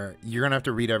thing where you're gonna have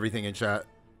to read everything in chat.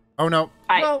 Oh no.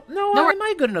 No, am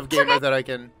I good enough gamer that I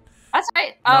can? That's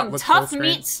right. Tough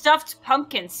meat stuffed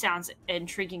pumpkin sounds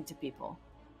intriguing to people.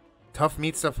 Tough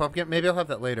meat stuffed pumpkin. Maybe I'll have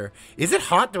that later. Is it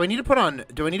hot? Do I need to put on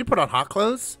hot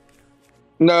clothes?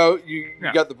 No, you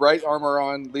got the bright armor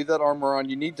on. Leave that armor on.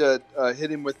 You need to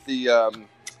hit him with the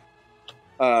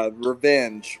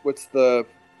revenge. What's her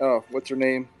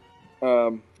name?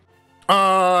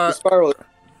 The spiral,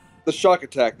 the shock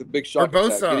attack, the big shock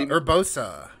attack.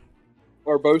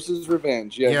 Urbosa's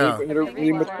revenge. Yeah. Hit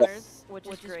him with that. Which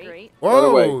is great.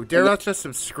 Whoa, Derek just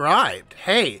subscribed.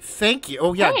 Hey, thank you.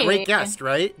 Oh yeah, great guest,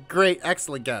 right? Great,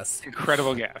 excellent guest.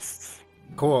 Incredible guests.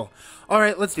 Cool. All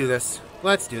right, let's do this.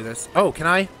 Oh, can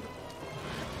I?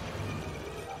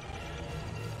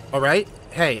 All right.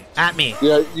 Hey, at me.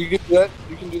 Yeah, you can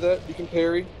do that. You can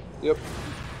parry. Yep.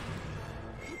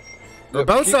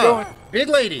 Urbosa, big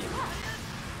lady.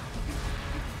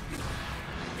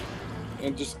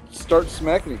 And just start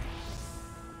smacking him.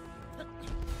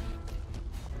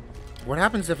 What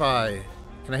happens if can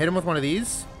I hit him with one of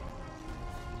these?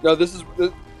 No,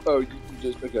 you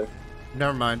just, okay.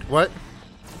 Never mind. What?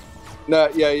 No,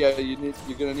 yeah, you're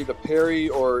gonna need a parry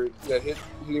or hit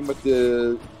him with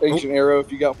the ancient arrow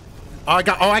if you got. I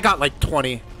got like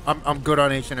 20. I'm good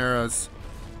on ancient arrows.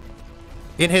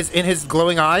 In his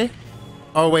glowing eye?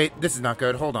 Oh wait, this is not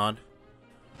good. Hold on.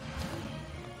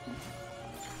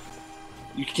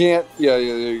 You can't. Yeah, there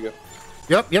you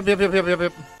go.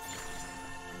 Yep.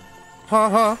 Ha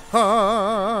ha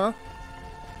ha.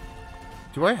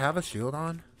 Do I have a shield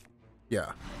on?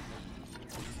 Yeah.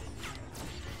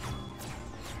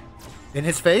 In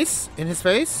his face?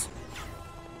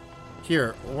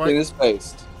 Here. What? In his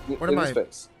face.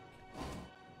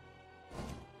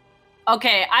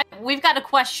 Okay, we've got a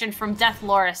question from Death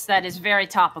Loris that is very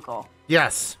topical.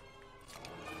 Yes.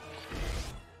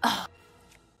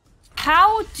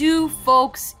 How do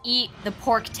folks eat the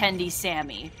pork tendy,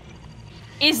 Sammy?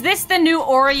 Is this the new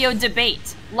Oreo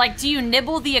debate? Like, do you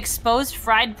nibble the exposed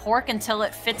fried pork until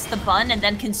it fits the bun and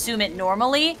then consume it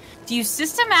normally? Do you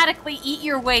systematically eat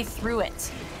your way through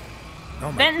it?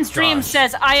 Oh my Benton's Dream gosh.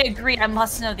 says, I agree, I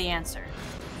must know the answer.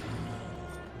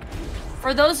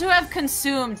 For those who have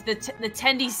consumed the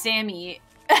tendy Sammy,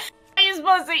 how are you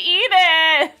supposed to eat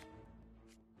it?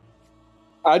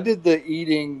 I did the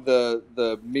eating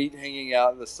the meat hanging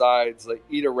out the sides, like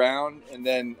eat around and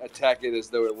then attack it as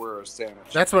though it were a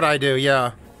sandwich. That's what I do,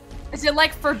 yeah. Is it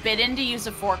like forbidden to use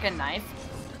a fork and knife?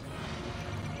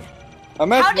 I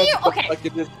imagine How do you- that's okay. like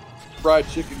it just fried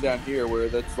chicken down here where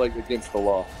that's like against the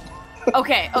law.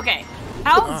 Okay.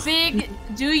 How big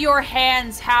do your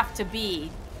hands have to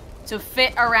be to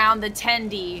fit around the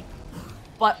tendy,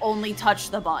 but only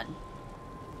touch the bun?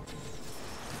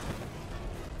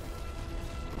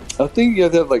 I think you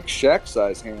have to have like shack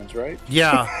size hands, right?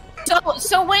 Yeah.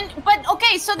 So when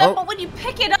you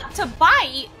pick it up to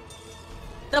bite,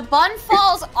 the bun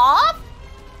falls off,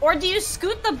 or do you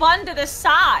scoot the bun to the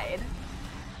side?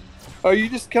 Oh, you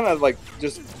just kind of like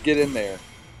just get in there.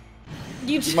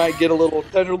 You You might get a little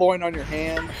tenderloin on your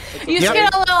hand. It's You just okay.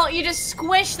 get a little. You just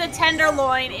squish the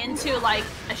tenderloin into like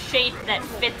a shape that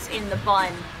fits in the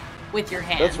bun with your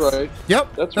hands. That's right.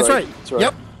 Yep. That's That's right. right. That's right.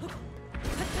 Yep.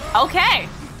 Okay,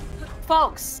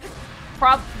 folks.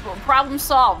 Problem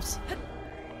solved.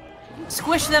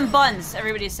 Squish them buns.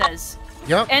 Everybody says.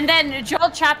 Yep. And then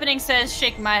Joel Chappening says,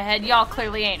 "Shake my head. Y'all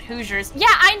clearly ain't Hoosiers." Yeah,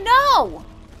 I know.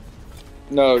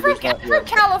 No, From, there's not. from Yeah.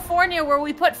 California, where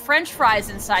we put French fries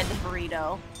inside the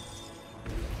burrito.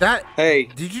 That. Hey,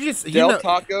 Did you just? You Del know,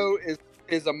 Taco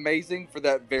is amazing for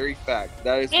that very fact.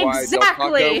 That is why Del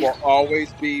Exactly. Taco will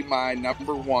always be my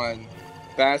 #1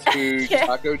 fast food Yeah.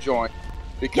 taco joint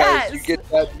because Yes.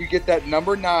 you get that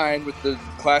 #9 with the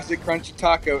classic crunchy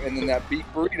taco and then that beef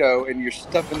burrito and you're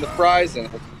stuffing the fries in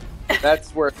it.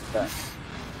 That's where it's at.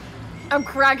 I'm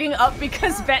cracking up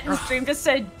because Benton's Dream just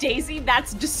said, "Daisy,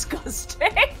 that's disgusting."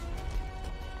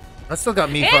 I still got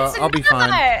Mifa. It's I'll be not.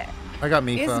 fine. I got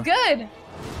Mifa. It's good.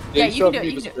 Yeah, you can do it.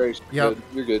 You can do it. Yep.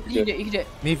 You're good. You can do it. You can do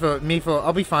it. Mifa,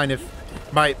 I'll be fine if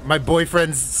my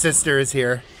boyfriend's sister is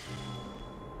here.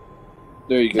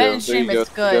 There you go. Benton's There you Dream go. is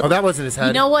good. Oh, that wasn't his head.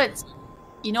 You know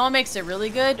what makes it really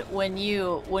good? When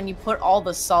you put all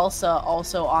the salsa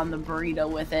also on the burrito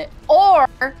with it, or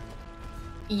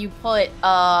you put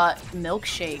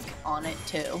milkshake on it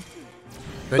too.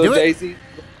 Did I So do it? Daisy,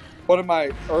 one of my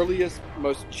earliest,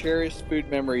 most cherished food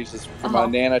memories is from my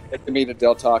nana taking me to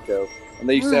Del Taco, and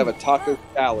they used to have a taco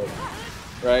salad,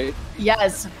 right?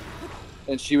 Yes.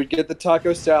 And she would get the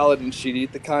taco salad and she'd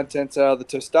eat the contents out of the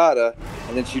tostada,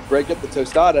 and then she'd break up the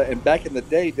tostada. And back in the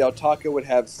day, Del Taco would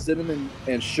have cinnamon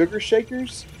and sugar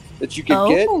shakers that you could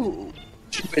get.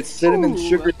 She put cinnamon Ooh.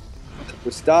 sugar in the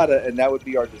tostada, and that would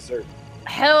be our dessert.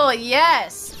 Hell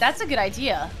yes. That's a good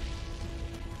idea.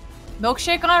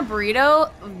 Milkshake on a burrito?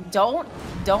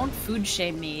 Don't food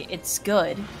shame me. It's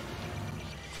good.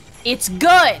 It's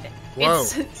good. Whoa.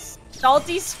 It's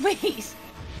salty sweet.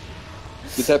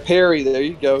 Get that Perry. There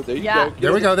you go. There you Yeah. go.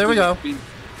 There we go, there we go.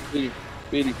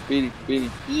 Beady.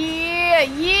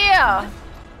 Yeah.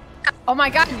 Oh my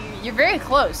god, you're very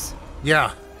close.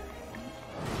 Yeah.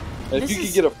 If This you could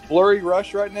is- get a flurry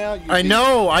rush right now, you'd I be-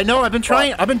 know. I've been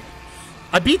trying.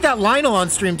 I beat that Lionel on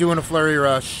stream doing a flurry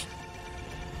rush.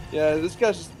 Yeah, this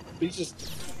guy's he's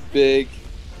just big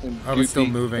and I was still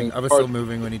goofy moving. and I was hard- still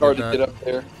moving when he hard did to get that. up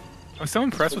there. I was so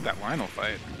impressed with that Lionel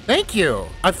fight. Thank you.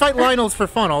 I fight Lionels for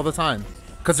fun all the time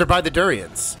because they're by the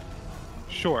durians.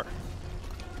 Sure.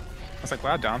 I was like,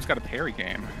 wow, Dom's got a parry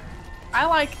game. I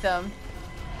like them.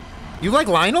 You like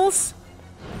Lionels?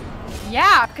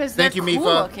 Yeah, because they're Thank you, cool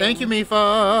Mifa. looking. Thank you,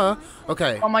 Mifa.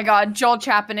 Okay. Oh my god, Joel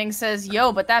Chappening says,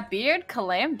 "Yo, but that beard,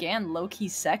 Calam Gan, low key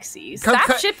sexy." Ca- Stop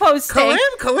ca- shitposting.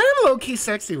 Kalam low-key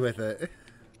sexy with it.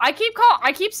 I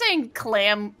keep saying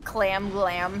clam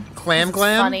glam. Clam It's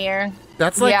glam? funnier.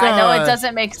 That's like, yeah, I know it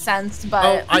doesn't make sense, but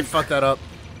Oh, I fucked that up.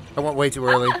 I went way too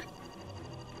early.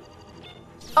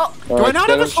 oh, Do I not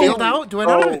have a shield out? Do I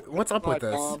not have a... What's up Come with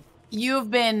on, this? Dom.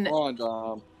 you've been Come on,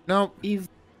 Dom. No,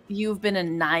 you've been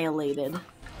annihilated.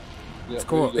 Yeah, it's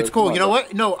cool. there It's go. cool. Come You on, know Dom.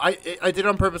 what? No, I did it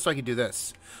on purpose so I could do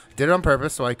this. Did it on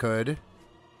purpose so I could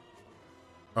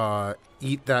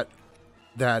eat that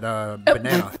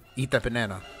banana. Eat that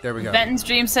banana. There we go. Benton's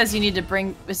Dream says you need to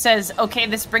bring. Says, okay,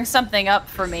 this brings something up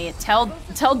for me. Tell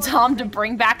Dom to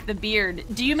bring back the beard.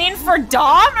 Do you mean for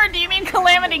Dom or do you mean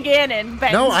Calamity Ganon?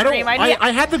 Benton's No, I don't. Dream?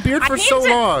 I had the beard I for need so to-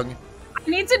 long. I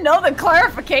need to know the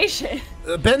clarification.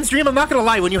 Ben's Dream, I'm not gonna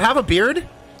lie. When you have a beard,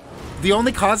 the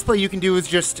only cosplay you can do is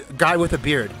just guy with a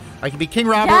beard. I can be King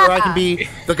Robert, or I can be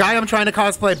the guy I'm trying to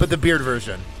cosplay, but the beard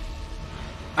version.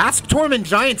 Ask Tormund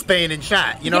Giantsbane in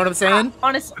chat. You know what I'm saying?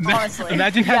 Honestly.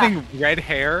 Imagine having red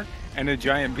hair and a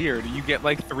giant beard. You get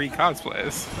like 3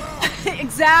 cosplays.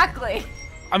 Exactly.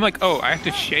 I'm like, oh, I have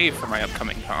to shave for my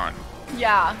upcoming con.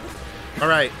 Yeah. All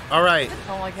right, all right.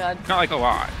 Oh my god. Not like a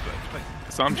lot, but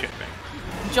some shaving.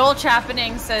 Joel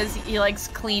Chappening says he likes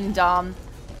clean Dom.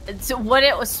 So what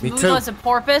it was smooth too. as a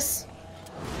porpoise.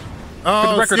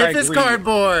 Oh, record, stiff I as agree.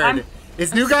 cardboard.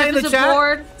 Is new guy in the stiff as a chat?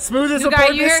 board. Smooth as New a guy,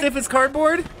 board, you hear? stiff as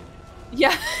cardboard?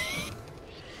 Yeah.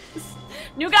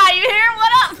 New guy, you here?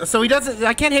 What up? So he doesn't.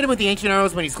 I can't hit him with the ancient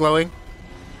arrows when he's glowing.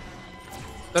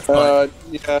 That's fine.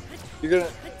 Yeah. You're gonna.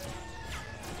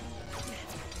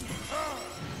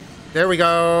 There we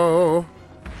go.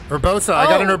 Urbosa. I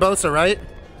got an Oh. Urbosa, right?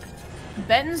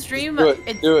 Benton's dream. Do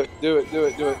it.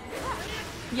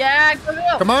 Yeah,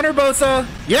 go. Come on, Urbosa.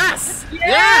 Yes. Yeah!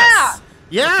 Yes.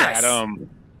 Yes. Adam.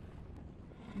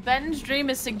 Benton's dream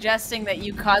is suggesting that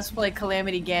you cosplay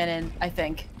Calamity Ganon, I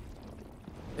think.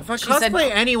 If I She said- cosplay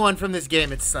anyone from this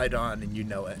game, it's Sidon, and you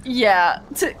know it. Yeah,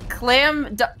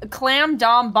 Clam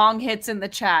Dom Bong hits in the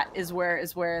chat is where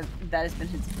that has been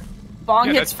his bong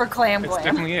Yeah, hits that's- for Clam That's Glam.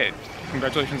 definitely it.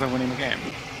 Congratulations on winning the game.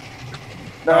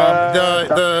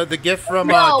 The gift from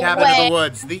No Cabin way. of the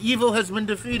Woods. The evil has been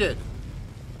defeated.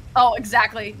 Oh,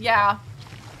 exactly. Yeah.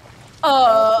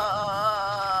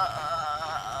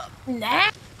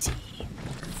 Nasty.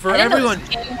 For I didn't know everyone, this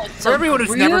game was for so everyone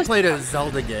who's never gruesome. played a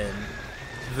Zelda game,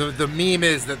 the meme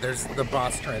is that there's the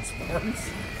boss transforms.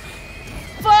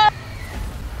 Fuck.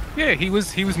 Yeah, he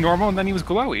was normal and then he was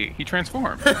glowy. He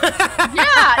transformed.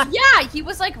 Yeah. He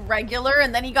was like regular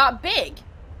and then he got big.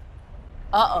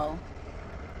 Uh-oh.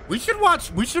 We should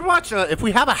watch. If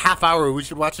we have a half hour, we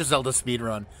should watch a Zelda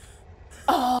speedrun.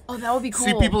 Oh, that would be cool.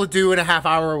 See people do in a half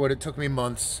hour what it took me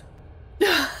months.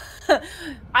 Hey,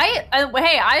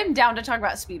 I'm down to talk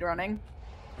about speedrunning.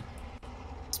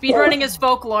 Speedrunning is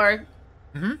folklore.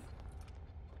 Mm-hmm.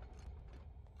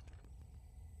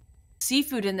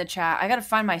 Seafood in the chat. I gotta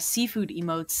find my seafood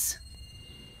emotes.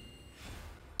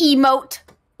 Emote.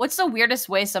 What's the weirdest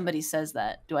way somebody says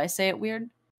that? Do I say it weird?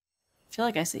 I feel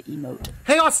like I say emote.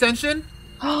 Hey, Ostension.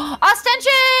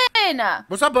 Ostension!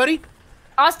 What's up, buddy?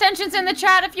 Ostension's in the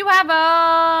chat if you have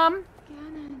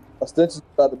Ostension's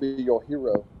about to be your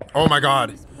hero. Oh my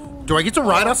God. Do I get to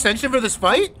ride Ostension for this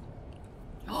fight?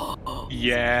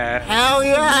 Yeah. Hell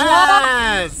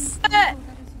yes!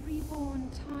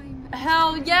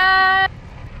 Hell yeah!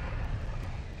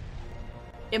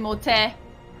 Emote.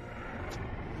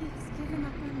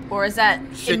 Or is that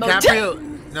Shitcaprio?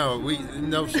 No,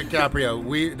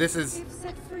 Shitcaprio. This is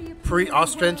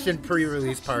Ostension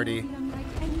pre-release party.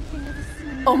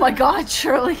 Oh my god,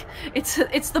 Shirley. It's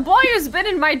the boy who's been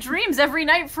in my dreams every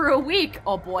night for a week.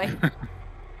 Oh boy.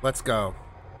 Let's go.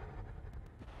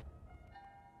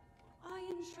 I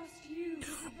entrust you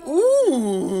with the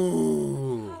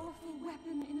Ooh. powerful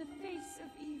weapon in the face of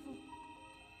evil.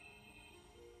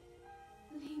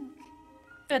 Link.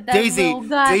 At that Daisy, little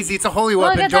guy. Daisy, it's a holy Look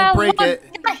weapon. at Don't that break one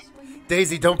it. guy.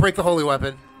 Daisy, don't break the holy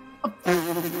weapon.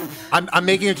 I'm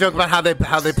making a joke about how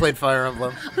they played Fire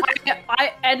Emblem.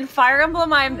 And Fire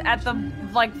Emblem, I'm at the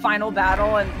final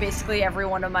battle, and basically every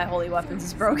one of my holy weapons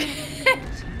is broken.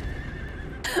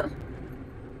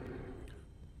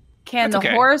 Can That's the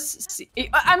okay. horse? See,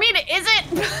 I mean, is it?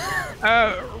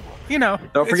 You know.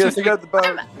 Don't it's forget just to pick up the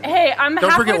bow. Hey, I'm Don't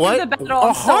halfway forget through what? the battle. A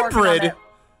I'm still working on hybrid? it.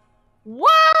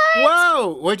 What?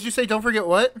 Whoa! What'd you say? Don't forget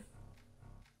what?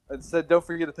 I said, don't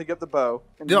forget to pick up the bow,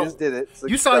 and No. you just did it. So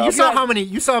You saw how many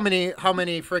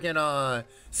freaking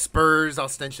spurs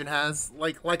Ostension has?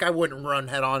 Like I wouldn't run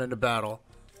head on into battle.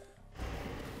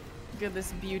 Look at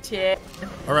this beauty.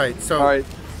 All right, so All right,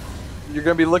 you're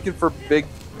gonna be looking for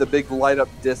the big light up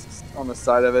discs on the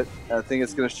side of it. I think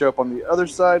it's gonna show up on the other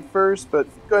side first, but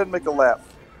go ahead and make a lap.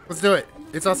 let's do it.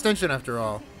 It's Ostension after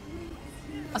all.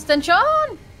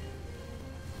 Ostension.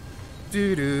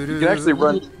 Do do do. You can actually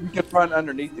run. You can run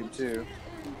underneath him too.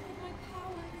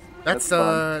 That's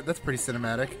fun. that's pretty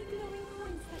cinematic.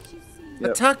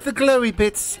 Yep. Attack the glowy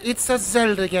bits. It's a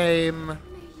Zelda game.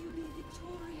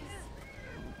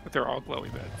 But they're all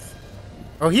glowy bits.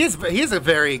 Oh, he is a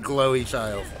very glowy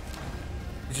child.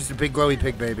 He's just a big glowy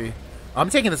pig baby. I'm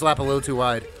taking this lap a little too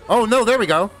wide. Oh no, there we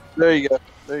go. There you go.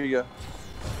 There you go.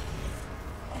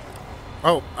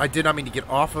 Oh, I did not mean to get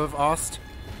off of Ost.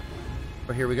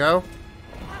 But here we go.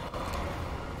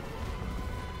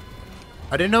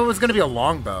 I didn't know it was going to be a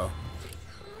longbow.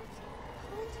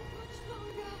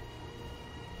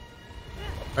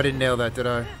 I didn't nail that, did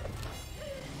I?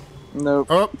 Nope.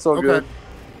 Oh, it's all okay. good.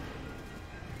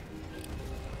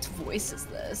 voice is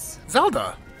this?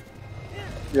 Zelda.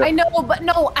 Yep. I know, but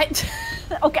no,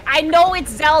 okay, I know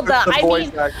it's Zelda. The I voice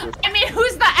mean, actress.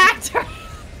 who's the actor?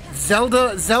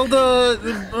 Zelda,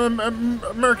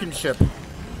 Merchantship.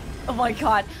 Oh my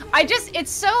god.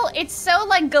 It's so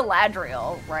like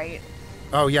Galadriel, right?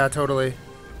 Oh yeah, totally.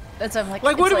 That's I'm like.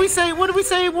 Like, what it's did we say? What did we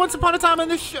say once upon a time on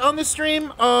this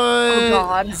stream? Oh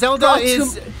god. Zelda Oh,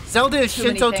 is too many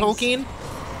Shinto things. Tolkien.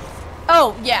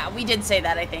 Oh yeah, we did say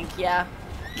that. I think yeah.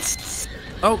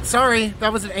 Oh, sorry,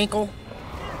 that was an ankle.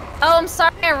 Oh, I'm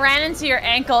sorry. I ran into your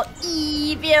ankle.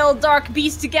 Evil dark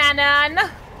beast Ganon.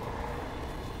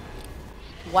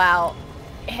 Wow.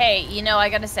 Hey, you know, I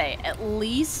gotta say, at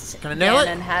least Gonna nail it?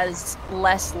 Ganon has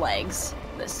less legs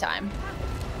this time.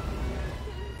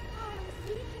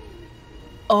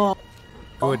 Oh,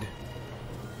 Good.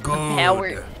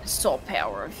 power, soul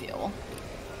power feel.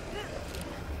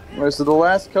 Alright, so the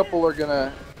last couple are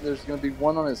gonna. There's gonna be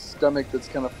one on his stomach that's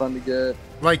kind of fun to get.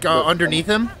 Like underneath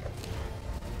him.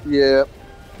 Yeah.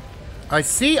 I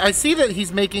see that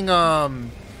he's making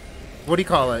what do you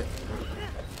call it?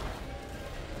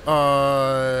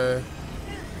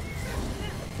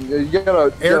 You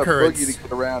gotta Air boogie currents. to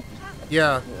get around.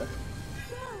 Yeah.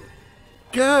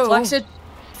 Go.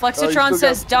 Flexitron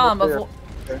says Dom.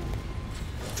 Okay.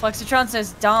 Flexitron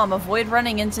says Dom. Avoid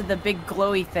running into the big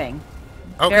glowy thing.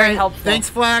 Okay. Very helpful. Thanks,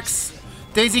 Flax.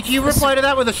 Daisy, can you reply to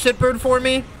that with a shitbird for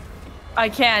me? I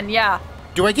can, yeah.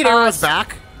 Do I get arrows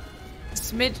back?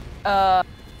 Smidge.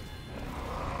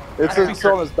 It's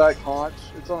on his back haunch.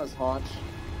 It's on his haunch.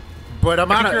 But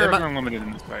I'm I out think you're of. unlimited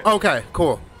in this fight. Okay,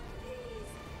 cool.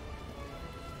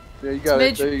 Yeah, you got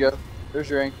it. Smidge. There you go. There's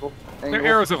your ankle. They're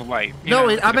arrows of light. You No,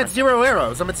 know, I'm at different- 0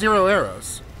 arrows. I'm at 0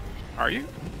 arrows. Are you?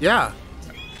 Yeah.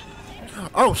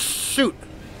 Oh shoot,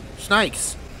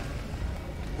 Snipes.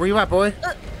 Where you at, boy?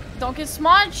 Don't get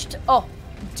smudged. Oh,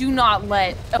 do not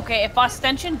let. Okay, if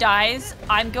Ostension dies,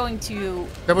 I'm going to.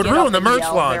 That would get ruin up the and merch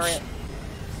yell launch.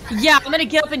 Yeah, I'm gonna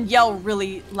get up and yell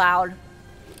really loud.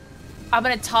 I'm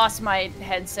gonna toss my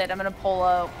headset. I'm gonna pull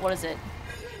a. What is it?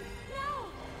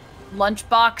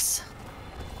 Lunchbox.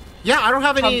 Yeah, I don't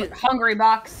have any. Hungry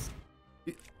box.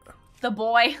 The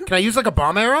boy. Can I use like a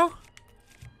bomb arrow?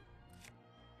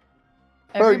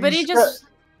 Everybody you just.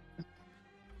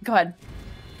 Go ahead.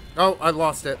 Oh, I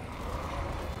lost it.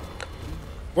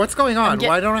 What's going on? get-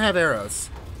 Why don't I have arrows?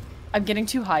 I'm getting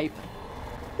too hype.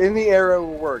 Any arrow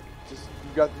will work. Just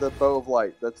you got the bow of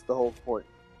light. That's the whole point.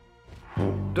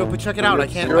 No, but check it out. I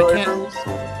can't. Zero I can't.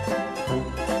 arrows?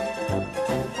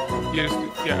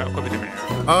 Yeah, equip a different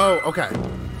arrow. Oh, okay.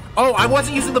 Oh, I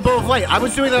wasn't using the bow of light. I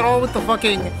was doing that all with the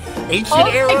fucking ancient Oh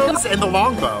my arrows God. and the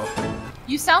longbow.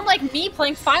 You sound like me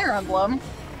playing Fire Emblem.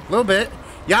 A little bit.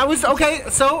 Yeah, I was okay.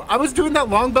 So I was doing that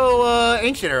longbow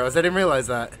ancient arrows. I didn't realize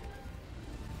that.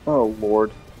 Oh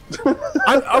lord.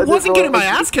 I wasn't getting my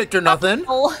ass kicked or nothing.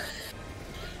 Oh.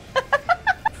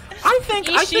 I think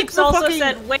Sheeps the also fucking.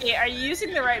 said, "Wait, are you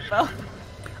using the right bow?"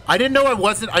 I didn't know I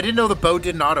wasn't. I didn't know the bow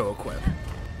didn't auto equip.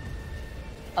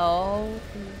 Oh.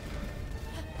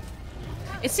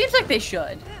 It seems like they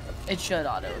should. It should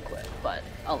auto-equip, but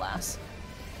alas.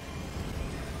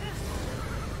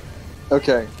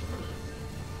 Okay.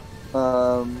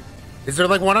 Is there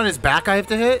like one on his back I have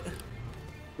to hit?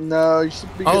 No, you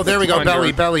should be. Oh, good there we go. on Belly,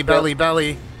 your- belly, belly,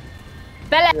 belly.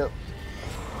 Bella. Yep.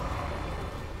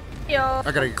 Yo.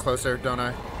 I gotta get closer, don't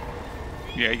I?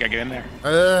 Yeah, you gotta get in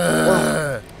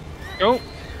there. Go.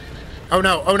 Oh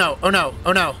no! Oh no! Oh no!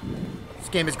 Oh no! This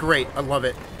game is great. I love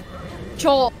it.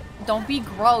 Joel, don't be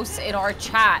gross in our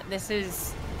chat. This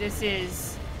is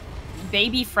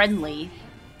baby friendly.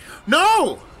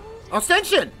 No!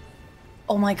 Ostension!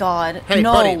 Oh my god. Hey,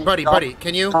 no. buddy,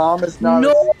 can you? Tom is not.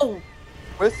 No.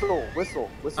 Whistle.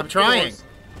 I'm trying.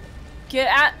 Get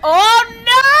at.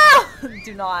 Oh no!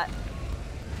 Do not.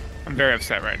 I'm very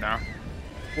upset right now.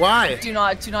 Why? Do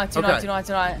not. Do not. Do Okay. not. Do not.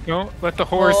 Do not. Don't let the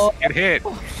horse Oh. get hit.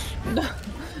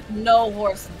 No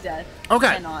horse death.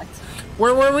 Okay. Cannot.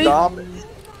 Where were we?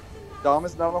 Dom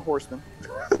is not a horseman.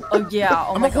 Oh yeah.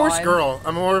 Oh I'm my a horse God. girl.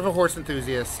 I'm more of a horse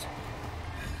enthusiast.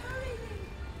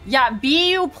 Yeah,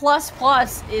 BU++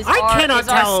 is I our, cannot is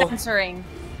our tell. censoring.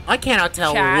 I cannot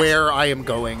tell Chat. where I am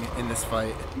going in this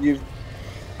fight.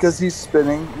 Because he's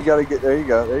spinning. You gotta get. There you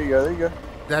go. There you go. There you go.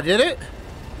 That did it?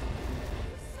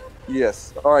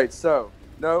 Yes. All right. So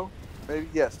no, maybe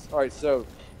yes. All right. So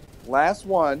last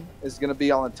one is gonna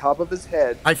be on the top of his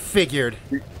head. I figured.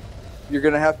 You're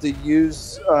gonna have to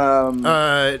use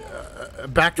Backdraft.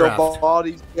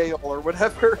 Vivaldi's Gale or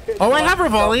whatever. Oh, I have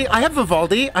Vivaldi. I have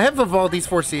Vivaldi. I have Vivaldi's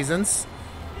Four Seasons.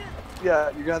 Yeah,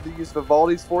 you're gonna have to use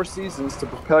Vivaldi's Four Seasons to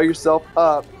propel yourself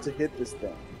up to hit this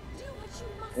thing.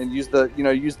 and use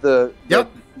the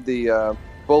Yep. the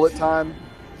bullet time.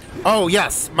 Oh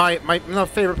yes, my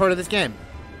favorite part of this game.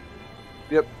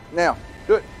 Yep. Now,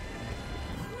 do it.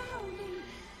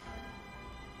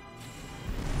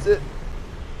 That's it.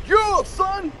 Go,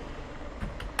 son.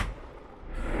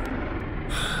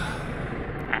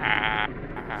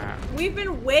 We've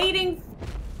been waiting.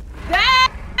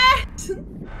 That.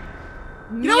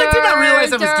 You know, I did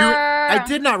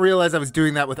not realize I was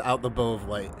doing that without the bow of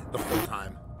light the whole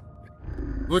time.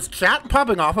 Was chat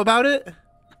popping off about it?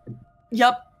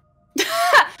 Yup.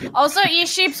 Also,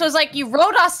 Sheeps was like, you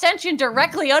rode Ostension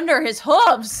directly under his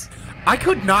hooves. I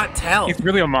could not tell. He's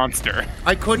really a monster.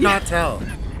 I could not tell.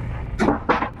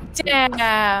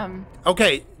 Damn.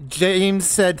 Okay, James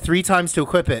said 3 times to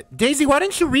equip it. Daisy, why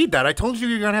didn't you read that? I told you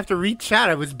you're gonna have to read chat.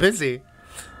 I was busy.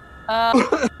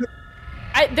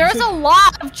 There's a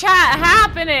lot of chat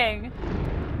happening.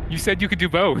 You said you could do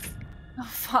both. Oh,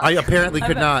 fuck. I apparently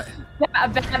could not.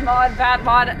 Bad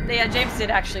mod. Yeah, James did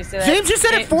actually say that. James, you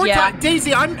said it 4 times.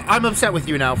 Daisy, I'm upset with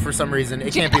you now for some reason.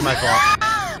 It can't be my fault.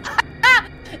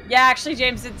 Yeah, actually,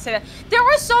 James did say that. There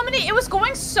were so many. It was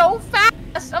going so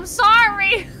fast. I'm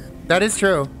sorry. That is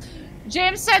true.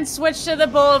 James said switch to the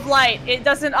bow of light. It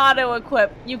doesn't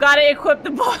auto-equip. You gotta equip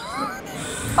the bow.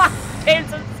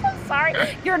 James, I'm so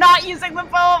sorry. You're not using the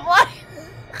bow of light.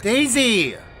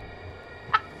 Daisy!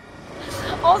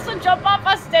 Also, jump off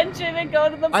Ostension and go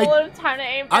to the bullet of time to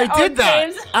aim. I did that.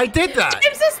 James, I did that.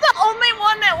 James is the only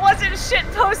one that wasn't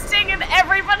shitposting and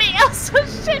everybody else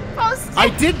was shitposting. I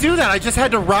did do that. I just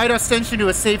had to ride Ostension to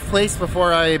a safe place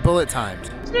before I bullet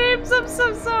timed. James, I'm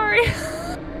so sorry.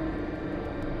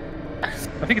 I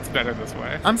think it's better this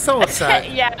way. I'm so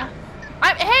upset. Yeah.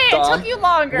 Hey, it took you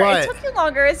longer. What? It took you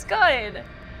longer. It's good. It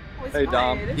was Hey,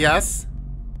 Dom. good. Yes?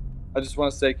 I just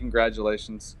want to say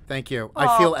congratulations. Thank you.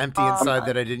 I feel empty inside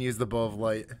that I didn't use the bow of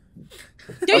light.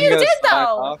 You did,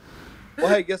 though. Well,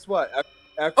 hey, guess what?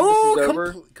 After this is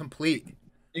over, complete.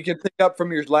 You can pick up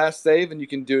from your last save and you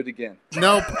can do it again.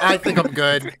 Nope, I think I'm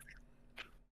good.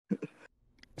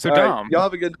 So, All right, Dom. y'all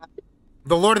have a good night.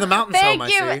 The Lord of the Mountains home, I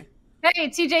see. Hey,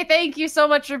 TJ, thank you so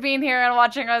much for being here and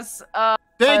watching us.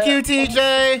 Thank you,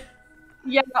 TJ.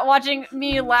 Yeah, watching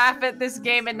me laugh at this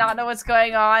game and not know what's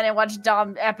going on, and watch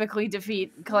Dom epically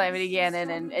defeat Calamity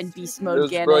Ganon and Beast Mode It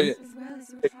was Ganon. brilliant.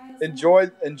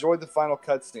 Enjoy the final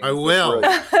cutscene. I will.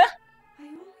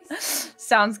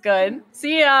 Sounds good.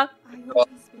 See ya. I always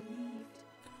believed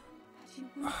that you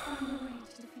would find a way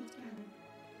to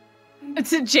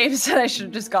defeat Ganon. James said I should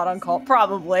have just got on call.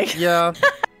 Probably. Yeah.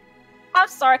 I'm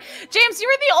sorry. James, you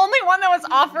were the only one that was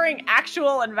offering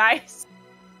actual advice.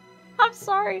 I'm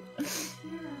sorry.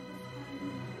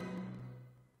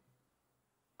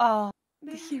 Oh,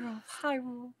 the hero of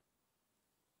Hyrule.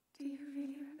 Do you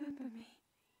really remember me?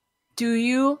 Do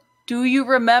you? Do you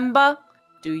remember?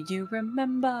 Do you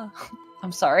remember?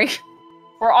 I'm sorry.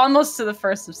 We're almost to the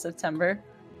 1st of September.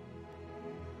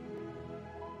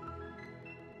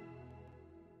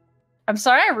 I'm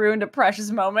sorry I ruined a precious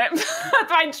moment with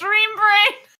my dream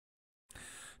brain.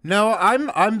 No,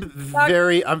 I'm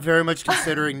very much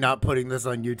considering not putting this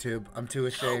on YouTube. I'm too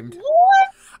ashamed. What?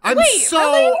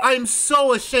 I'm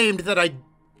so ashamed that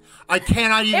I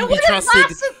cannot even be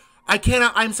trusted.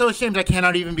 I'm so ashamed I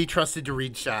cannot even be trusted to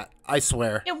read chat. I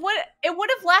swear. It would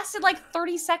have lasted like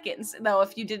 30 seconds though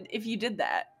if you did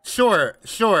that. Sure.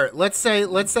 Let's say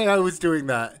I was doing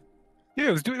that.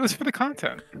 Yeah, it was for the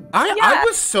content. I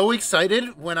was so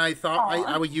excited when I thought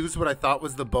I would use what I thought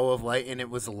was the bow of light and it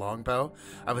was a longbow.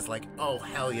 I was like, oh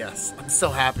hell yes. I'm so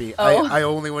happy. Oh. I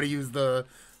only want to use the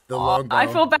longbow. I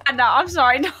feel bad now. I'm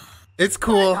sorry. No. It's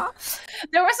cool.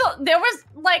 There was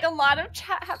like a lot of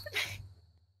chat happening.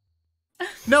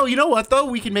 No, you know what though?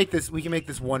 We can make this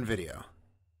one video.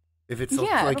 If it's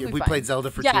like if we played Zelda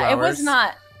for 2 hours. Yeah, it was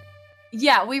not.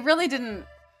 Yeah, we really didn't.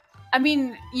 I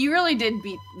mean, you really did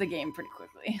beat the game pretty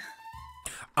quickly.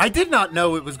 I did not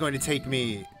know it was going to take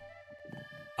me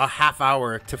a half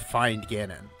hour to find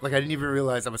Ganon. Like I didn't even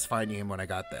realize I was finding him when I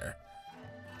got there.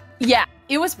 Yeah,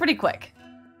 it was pretty quick.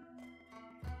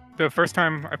 The first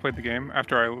time I played the game,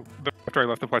 after I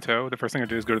left the plateau, the first thing I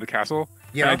did is go to the castle.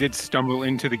 Yeah. And I did stumble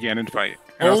into the Ganon fight.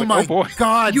 And I was Oh like, my oh boy.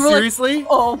 god, You were like, seriously?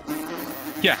 Oh.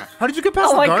 Yeah. How did you get past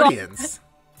Oh the my God. Guardians?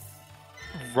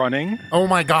 Running. Oh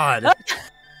my god.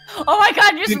 Oh my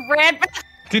god, you just ran back.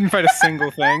 Didn't fight a single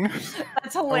thing.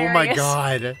 That's hilarious. Oh my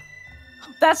god.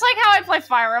 That's like how I play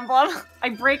Fire Emblem. I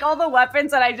break all the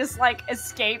weapons and I just like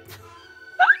escape.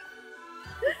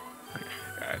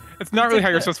 It's not really how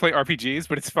you're supposed to play RPGs,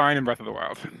 but it's fine in Breath of the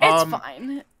Wild. It's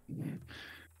fine.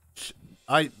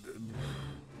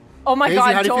 Oh my Daisy, god,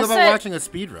 how how do you Joel feel about said- watching a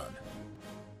speedrun?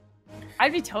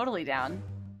 I'd be totally down.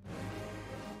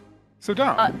 So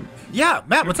Dom, Yeah,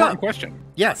 Matt, what's important up? question.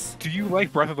 Yes. Do you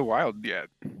like Breath of the Wild yet?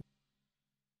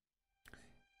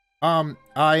 I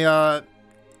love,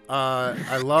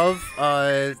 I love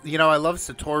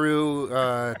Satoru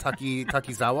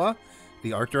Takizawa,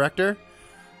 the art director.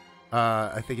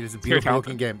 I think it is a beautiful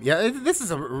looking game. Yeah, this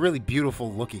is a really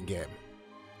beautiful looking game.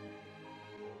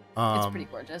 It's pretty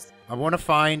gorgeous. I want to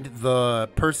find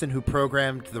the person who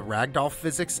programmed the ragdoll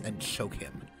physics and choke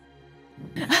him.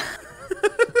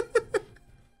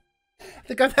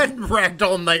 I think I've had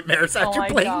ragdoll nightmares after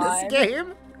playing this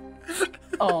game.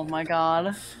 Oh my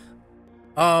god.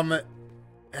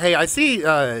 Hey, I see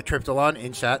Triptylon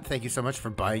in chat. Thank you so much for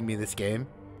buying me this game.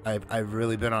 I've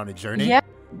really been on a journey. Yeah.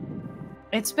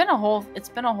 It's been a whole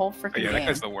freaking Yeah, game. that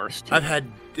guy's the worst. I've had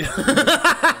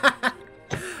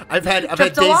I've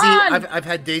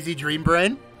had Daisy Dream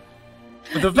Brain.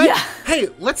 Hey,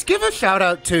 let's give a shout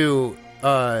out to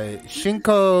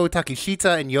Shinko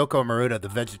Takeshita and Yoko Maruta, the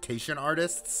vegetation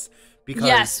artists. Because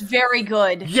yes, very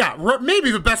good. Yeah,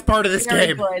 maybe the best part of this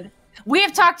game. Good. We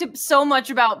have talked so much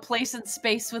about place and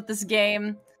space with this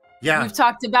game. Yeah. We've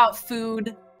talked about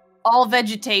food, all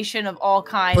vegetation of all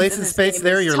kinds. Place and space,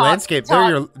 there's your landscape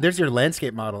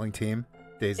modeling team,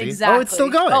 Daisy. Exactly. Oh, it's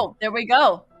still going. Oh, there we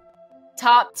go.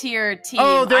 Top tier team.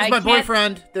 Oh, there's my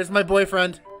boyfriend. There's my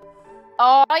boyfriend.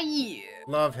 Oh, yeah.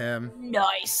 Love him.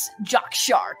 Nice. Jock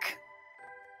Shark.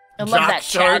 I love Jock that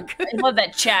Shark. Chad. I love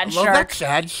that Chad Love Shark. that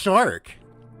Chad Shark.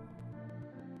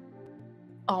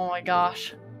 Oh my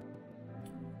gosh.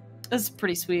 This is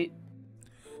pretty sweet.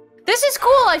 This is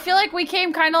cool. I feel like we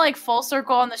came kind of like full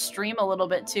circle on the stream a little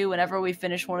bit too whenever we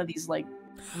finish one of these like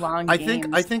long games.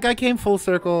 I think I came full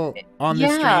circle on the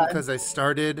stream because I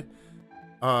started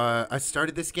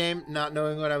this game not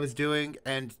knowing what I was doing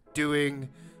and doing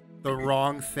the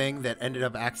wrong thing that ended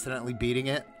up accidentally beating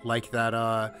it, like that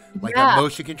that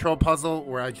motion control puzzle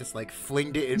where I just like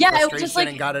flinged it in frustration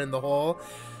and got it in the hole.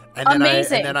 And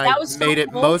then I made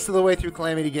it most of the way through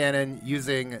Calamity Ganon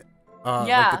using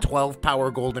like the 12 power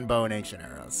golden bow and ancient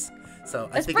arrows. So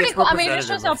I think pretty it's cool. I mean, it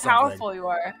shows how powerful you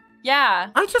are.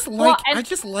 Yeah. I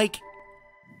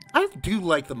do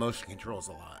like the motion controls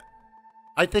a lot.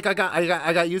 I think I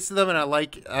got used to them, and I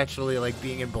like actually like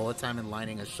being in bullet time and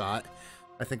lining a shot.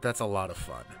 I think that's a lot of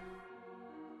fun.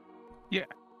 Yeah.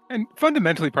 And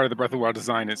fundamentally, part of the Breath of the Wild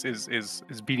design is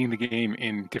beating the game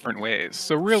in different ways.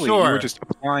 So really, you were just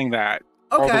applying that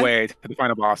all the way to the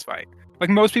final boss fight.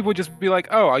 Like most people would just be like,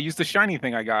 "Oh, I'll use the shiny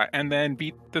thing I got, and then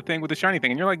beat the thing with the shiny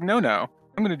thing," and you're like, "No, I'm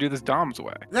going to do this Dom's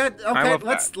way."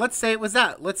 Let's say it was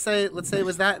that. Let's say it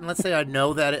was that, and let's say I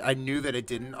knew that it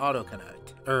didn't auto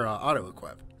connect or auto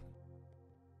equip.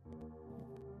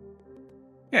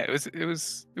 Yeah, it was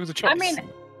a choice. I mean,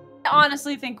 I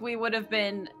honestly think we would have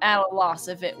been at a loss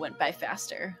if it went by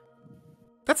faster.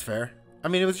 That's fair. I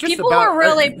mean, it was just people were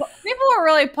really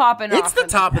popping off. It's the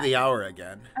top of the hour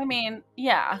again. I mean,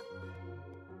 yeah.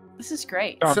 This is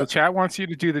great. Oh, the chat wants you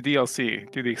to do the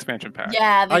DLC, do the expansion pack.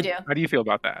 Yeah, they do. How do you feel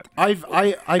about that?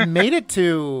 I made it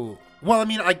to. Well, I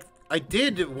mean, I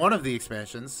did one of the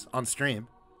expansions on stream.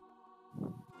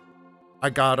 I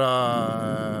got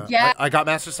I got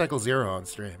Master Cycle 0 on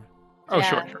stream. Oh, yeah.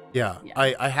 Sure. Yeah.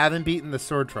 I haven't beaten the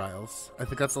Sword Trials. I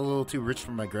think that's a little too rich for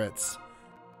my grits.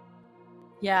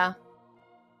 Yeah.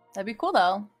 That'd be cool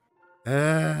though.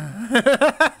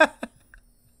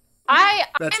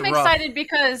 I'm excited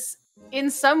because in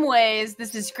some ways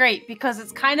this is great because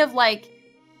it's kind of like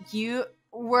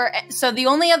so the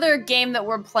only other game that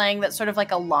we're playing that's sort of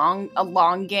like a long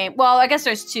game. Well, I guess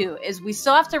there's two. Is we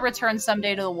still have to return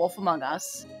someday to The Wolf Among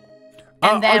Us.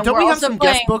 And then don't we have some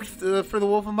guest booked for The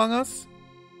Wolf Among Us?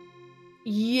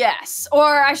 Yes,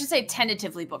 or I should say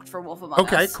tentatively booked for Wolf Among Us.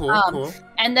 Okay, cool.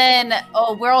 And then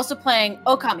we're also playing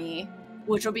Okami,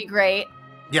 which will be great.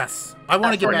 Yes, I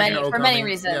want to get back into Okami. For many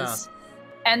reasons. Yeah.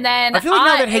 And then I feel like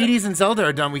now that Hades and Zelda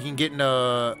are done, we can get into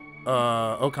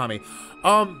Okami.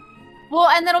 Well,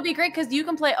 and that'll be great because you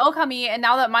can play Okami, and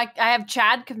now that I have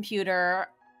Chad computer,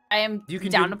 I am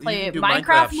down to play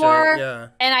Minecraft more. Yeah.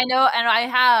 And I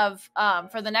have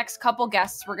for the next couple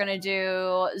guests, we're gonna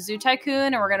do Zoo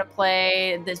Tycoon, and we're gonna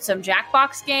play some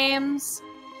Jackbox games.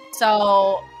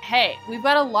 So hey, we've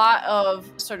got a lot of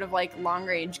sort of like long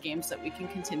range games that we can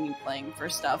continue playing for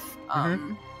stuff.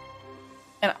 And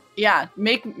yeah,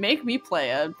 make me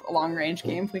play a long range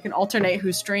game. We can alternate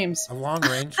who streams. A long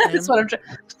range game. That's what I'm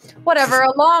whatever.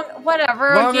 A long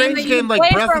range game like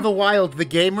Breath of the Wild, the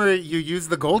game where you use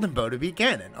the golden bow to beat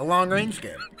Ganon. A long range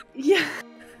game. Yeah.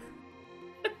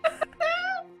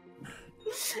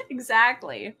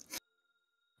 Exactly.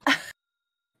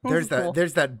 There's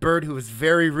that bird who was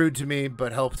very rude to me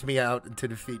but helped me out to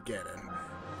defeat Ganon.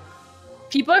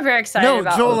 People are very excited No,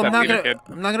 about. Joel, Oh, I'm not that'd be gonna.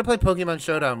 I'm not gonna play Pokemon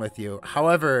Showdown with you.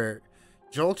 However,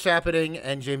 Joel Chappeting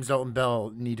and James Dalton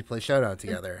Bell need to play Showdown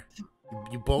together.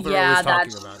 You both are always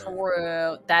talking about it.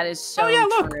 True. That is so. Oh yeah,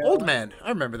 look, true. Old Man. I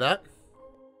remember that.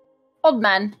 Old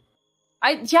Man.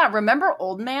 Remember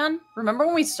Old Man? Remember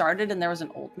when we started and there was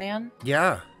an Old Man?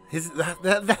 Yeah,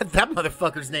 that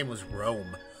motherfucker's name was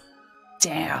Rome.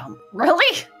 Damn.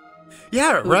 Really?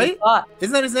 Yeah, Who'd right? have thought?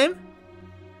 Isn't that his name?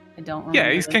 I don't remember.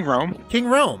 Yeah, he's King Rome King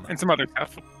Rome. and some other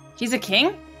stuff. He's a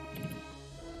king?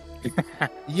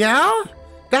 Yeah,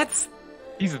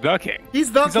 He's the king.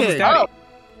 he's the He's Zelda's king. daddy.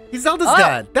 He's Zelda's Oh.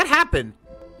 dad. That happened.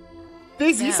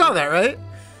 Daisy, you Yeah. saw that, right?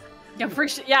 Yeah,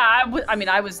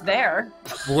 yeah, I was there.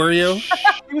 Were you?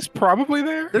 He was probably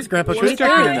there. There's Grandpa Was Tree.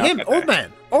 there? Him, Old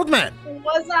Man. Old Man.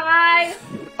 Was I?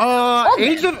 Old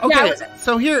Age Man. of okay. Yeah,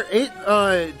 So here,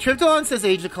 Triptylon says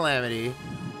Age of Calamity.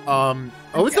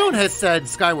 Ozone has said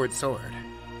Skyward Sword.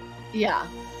 Yeah.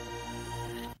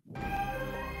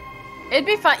 It'd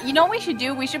be fun. You know what we should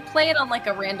do? We should play it on like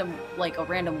a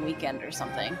random weekend or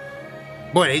something.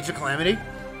 What, Age of Calamity?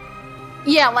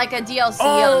 Yeah, like a DLC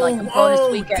on like a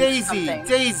bonus weekend. or Daisy, something.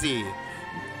 Daisy.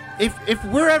 If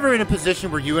we're ever in a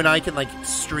position where you and I can like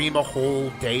stream a whole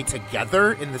day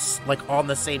together in this like on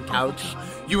the same couch,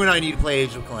 you and I need to play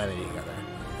Age of Calamity together.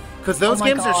 Because those my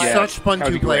games are God. Yeah, such fun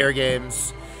that'd be two-player great.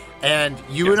 games. And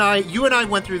you and I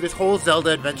went through this whole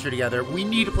Zelda adventure together. We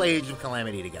need to play Age of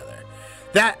Calamity together.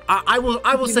 That I will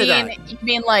say that. You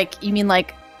mean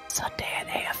like Sunday at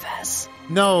AFS?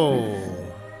 No.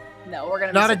 No, we're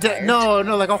gonna Not be a so day. tired.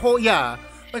 No, like a whole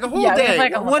like a whole Yeah, day.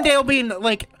 like a whole One day I'll be in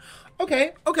like,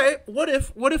 okay. What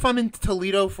if I'm in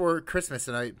Toledo for Christmas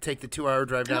and I take the 2-hour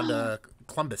drive down to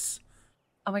Columbus?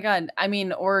 Oh my god! I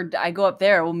mean, or I go up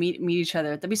there. We'll meet each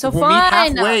other. That'd be so We'll fun.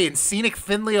 meet halfway in scenic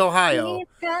Findlay, Ohio,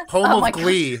 home Oh my of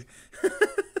Glee.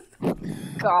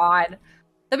 God,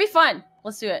 that'd be fun.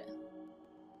 Let's do it.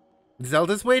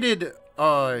 Zelda's waited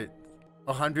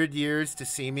 100 years to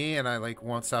see me, and I like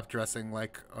won't stop dressing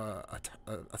like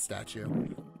a statue.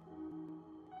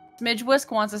 Smidge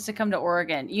Whisk wants us to come to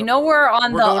Oregon. You know we're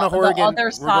on We're going to the Oregon. other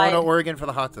We're side. going to Oregon for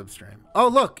the hot tub stream. Oh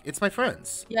look, it's my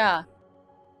friends. Yeah.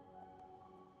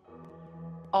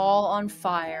 All on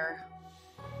fire.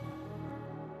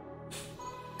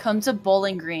 Come to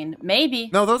Bowling Green. Maybe.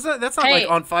 No, that's not Hey. like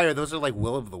on fire. Those are like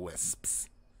will-o'-the-wisps.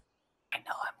 I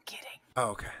know, I'm kidding. Oh,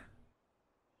 okay.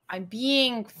 I'm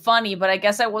being funny, but I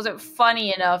guess I wasn't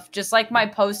funny enough. Just like my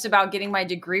post about getting my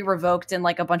degree revoked, and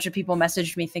like a bunch of people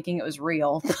messaged me thinking it was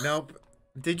real. Nope.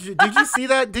 Did you see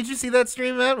that? Did you see that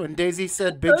stream, Matt, when Daisy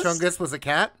said Big Chungus was a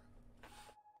cat?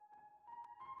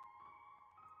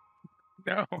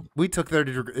 No. We took their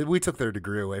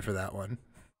degree away for that one.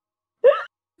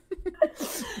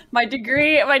 My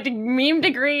meme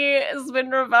degree has been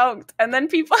revoked, and then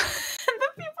people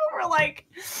were like,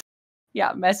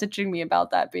 yeah, messaging me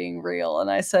about that being real, and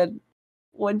I said,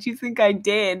 what do you think I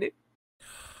did?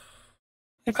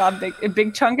 I thought Big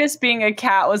Chungus being a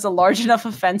cat was a large enough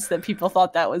offense that people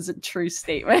thought that was a true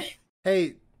statement.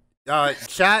 Hey,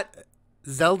 chat,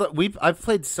 Zelda. I've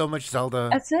played so much Zelda.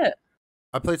 That's it.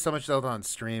 I played so much Zelda on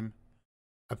stream.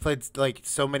 I played like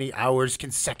so many hours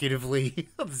consecutively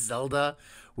of Zelda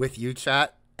with you,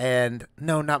 chat. And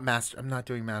no, not master. I'm not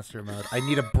doing master mode. I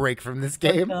need a break from this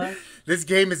game. This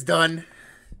game is done.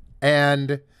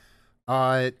 And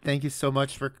thank you so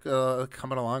much for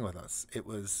coming along with us. It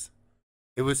was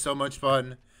so much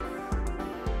fun.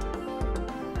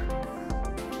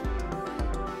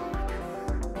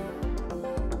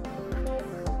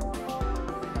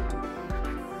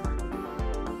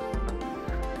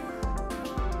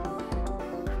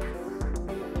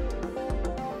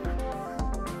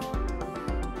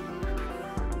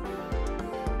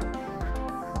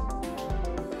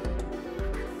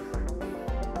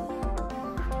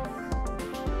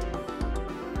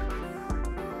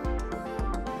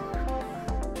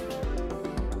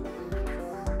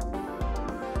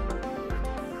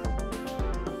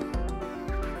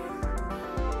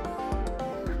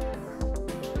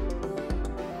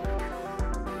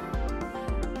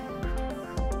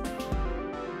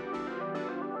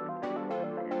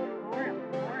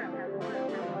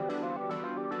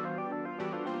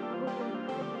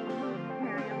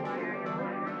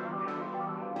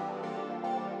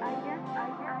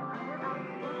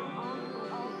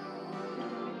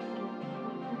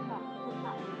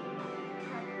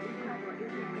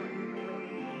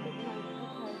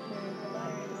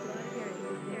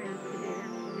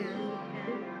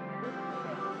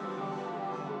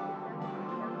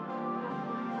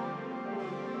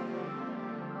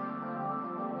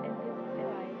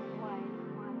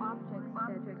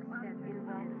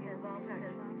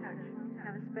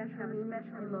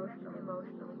 special emotional.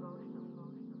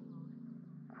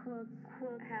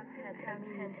 Quilts have had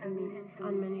meaning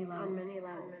on many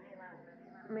levels.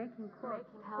 Making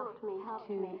quilts helped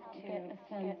me to get a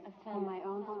sense of my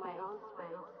own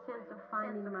space, sense of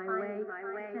finding my way,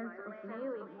 sense of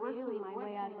really working my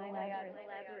way out of the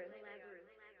labyrinth.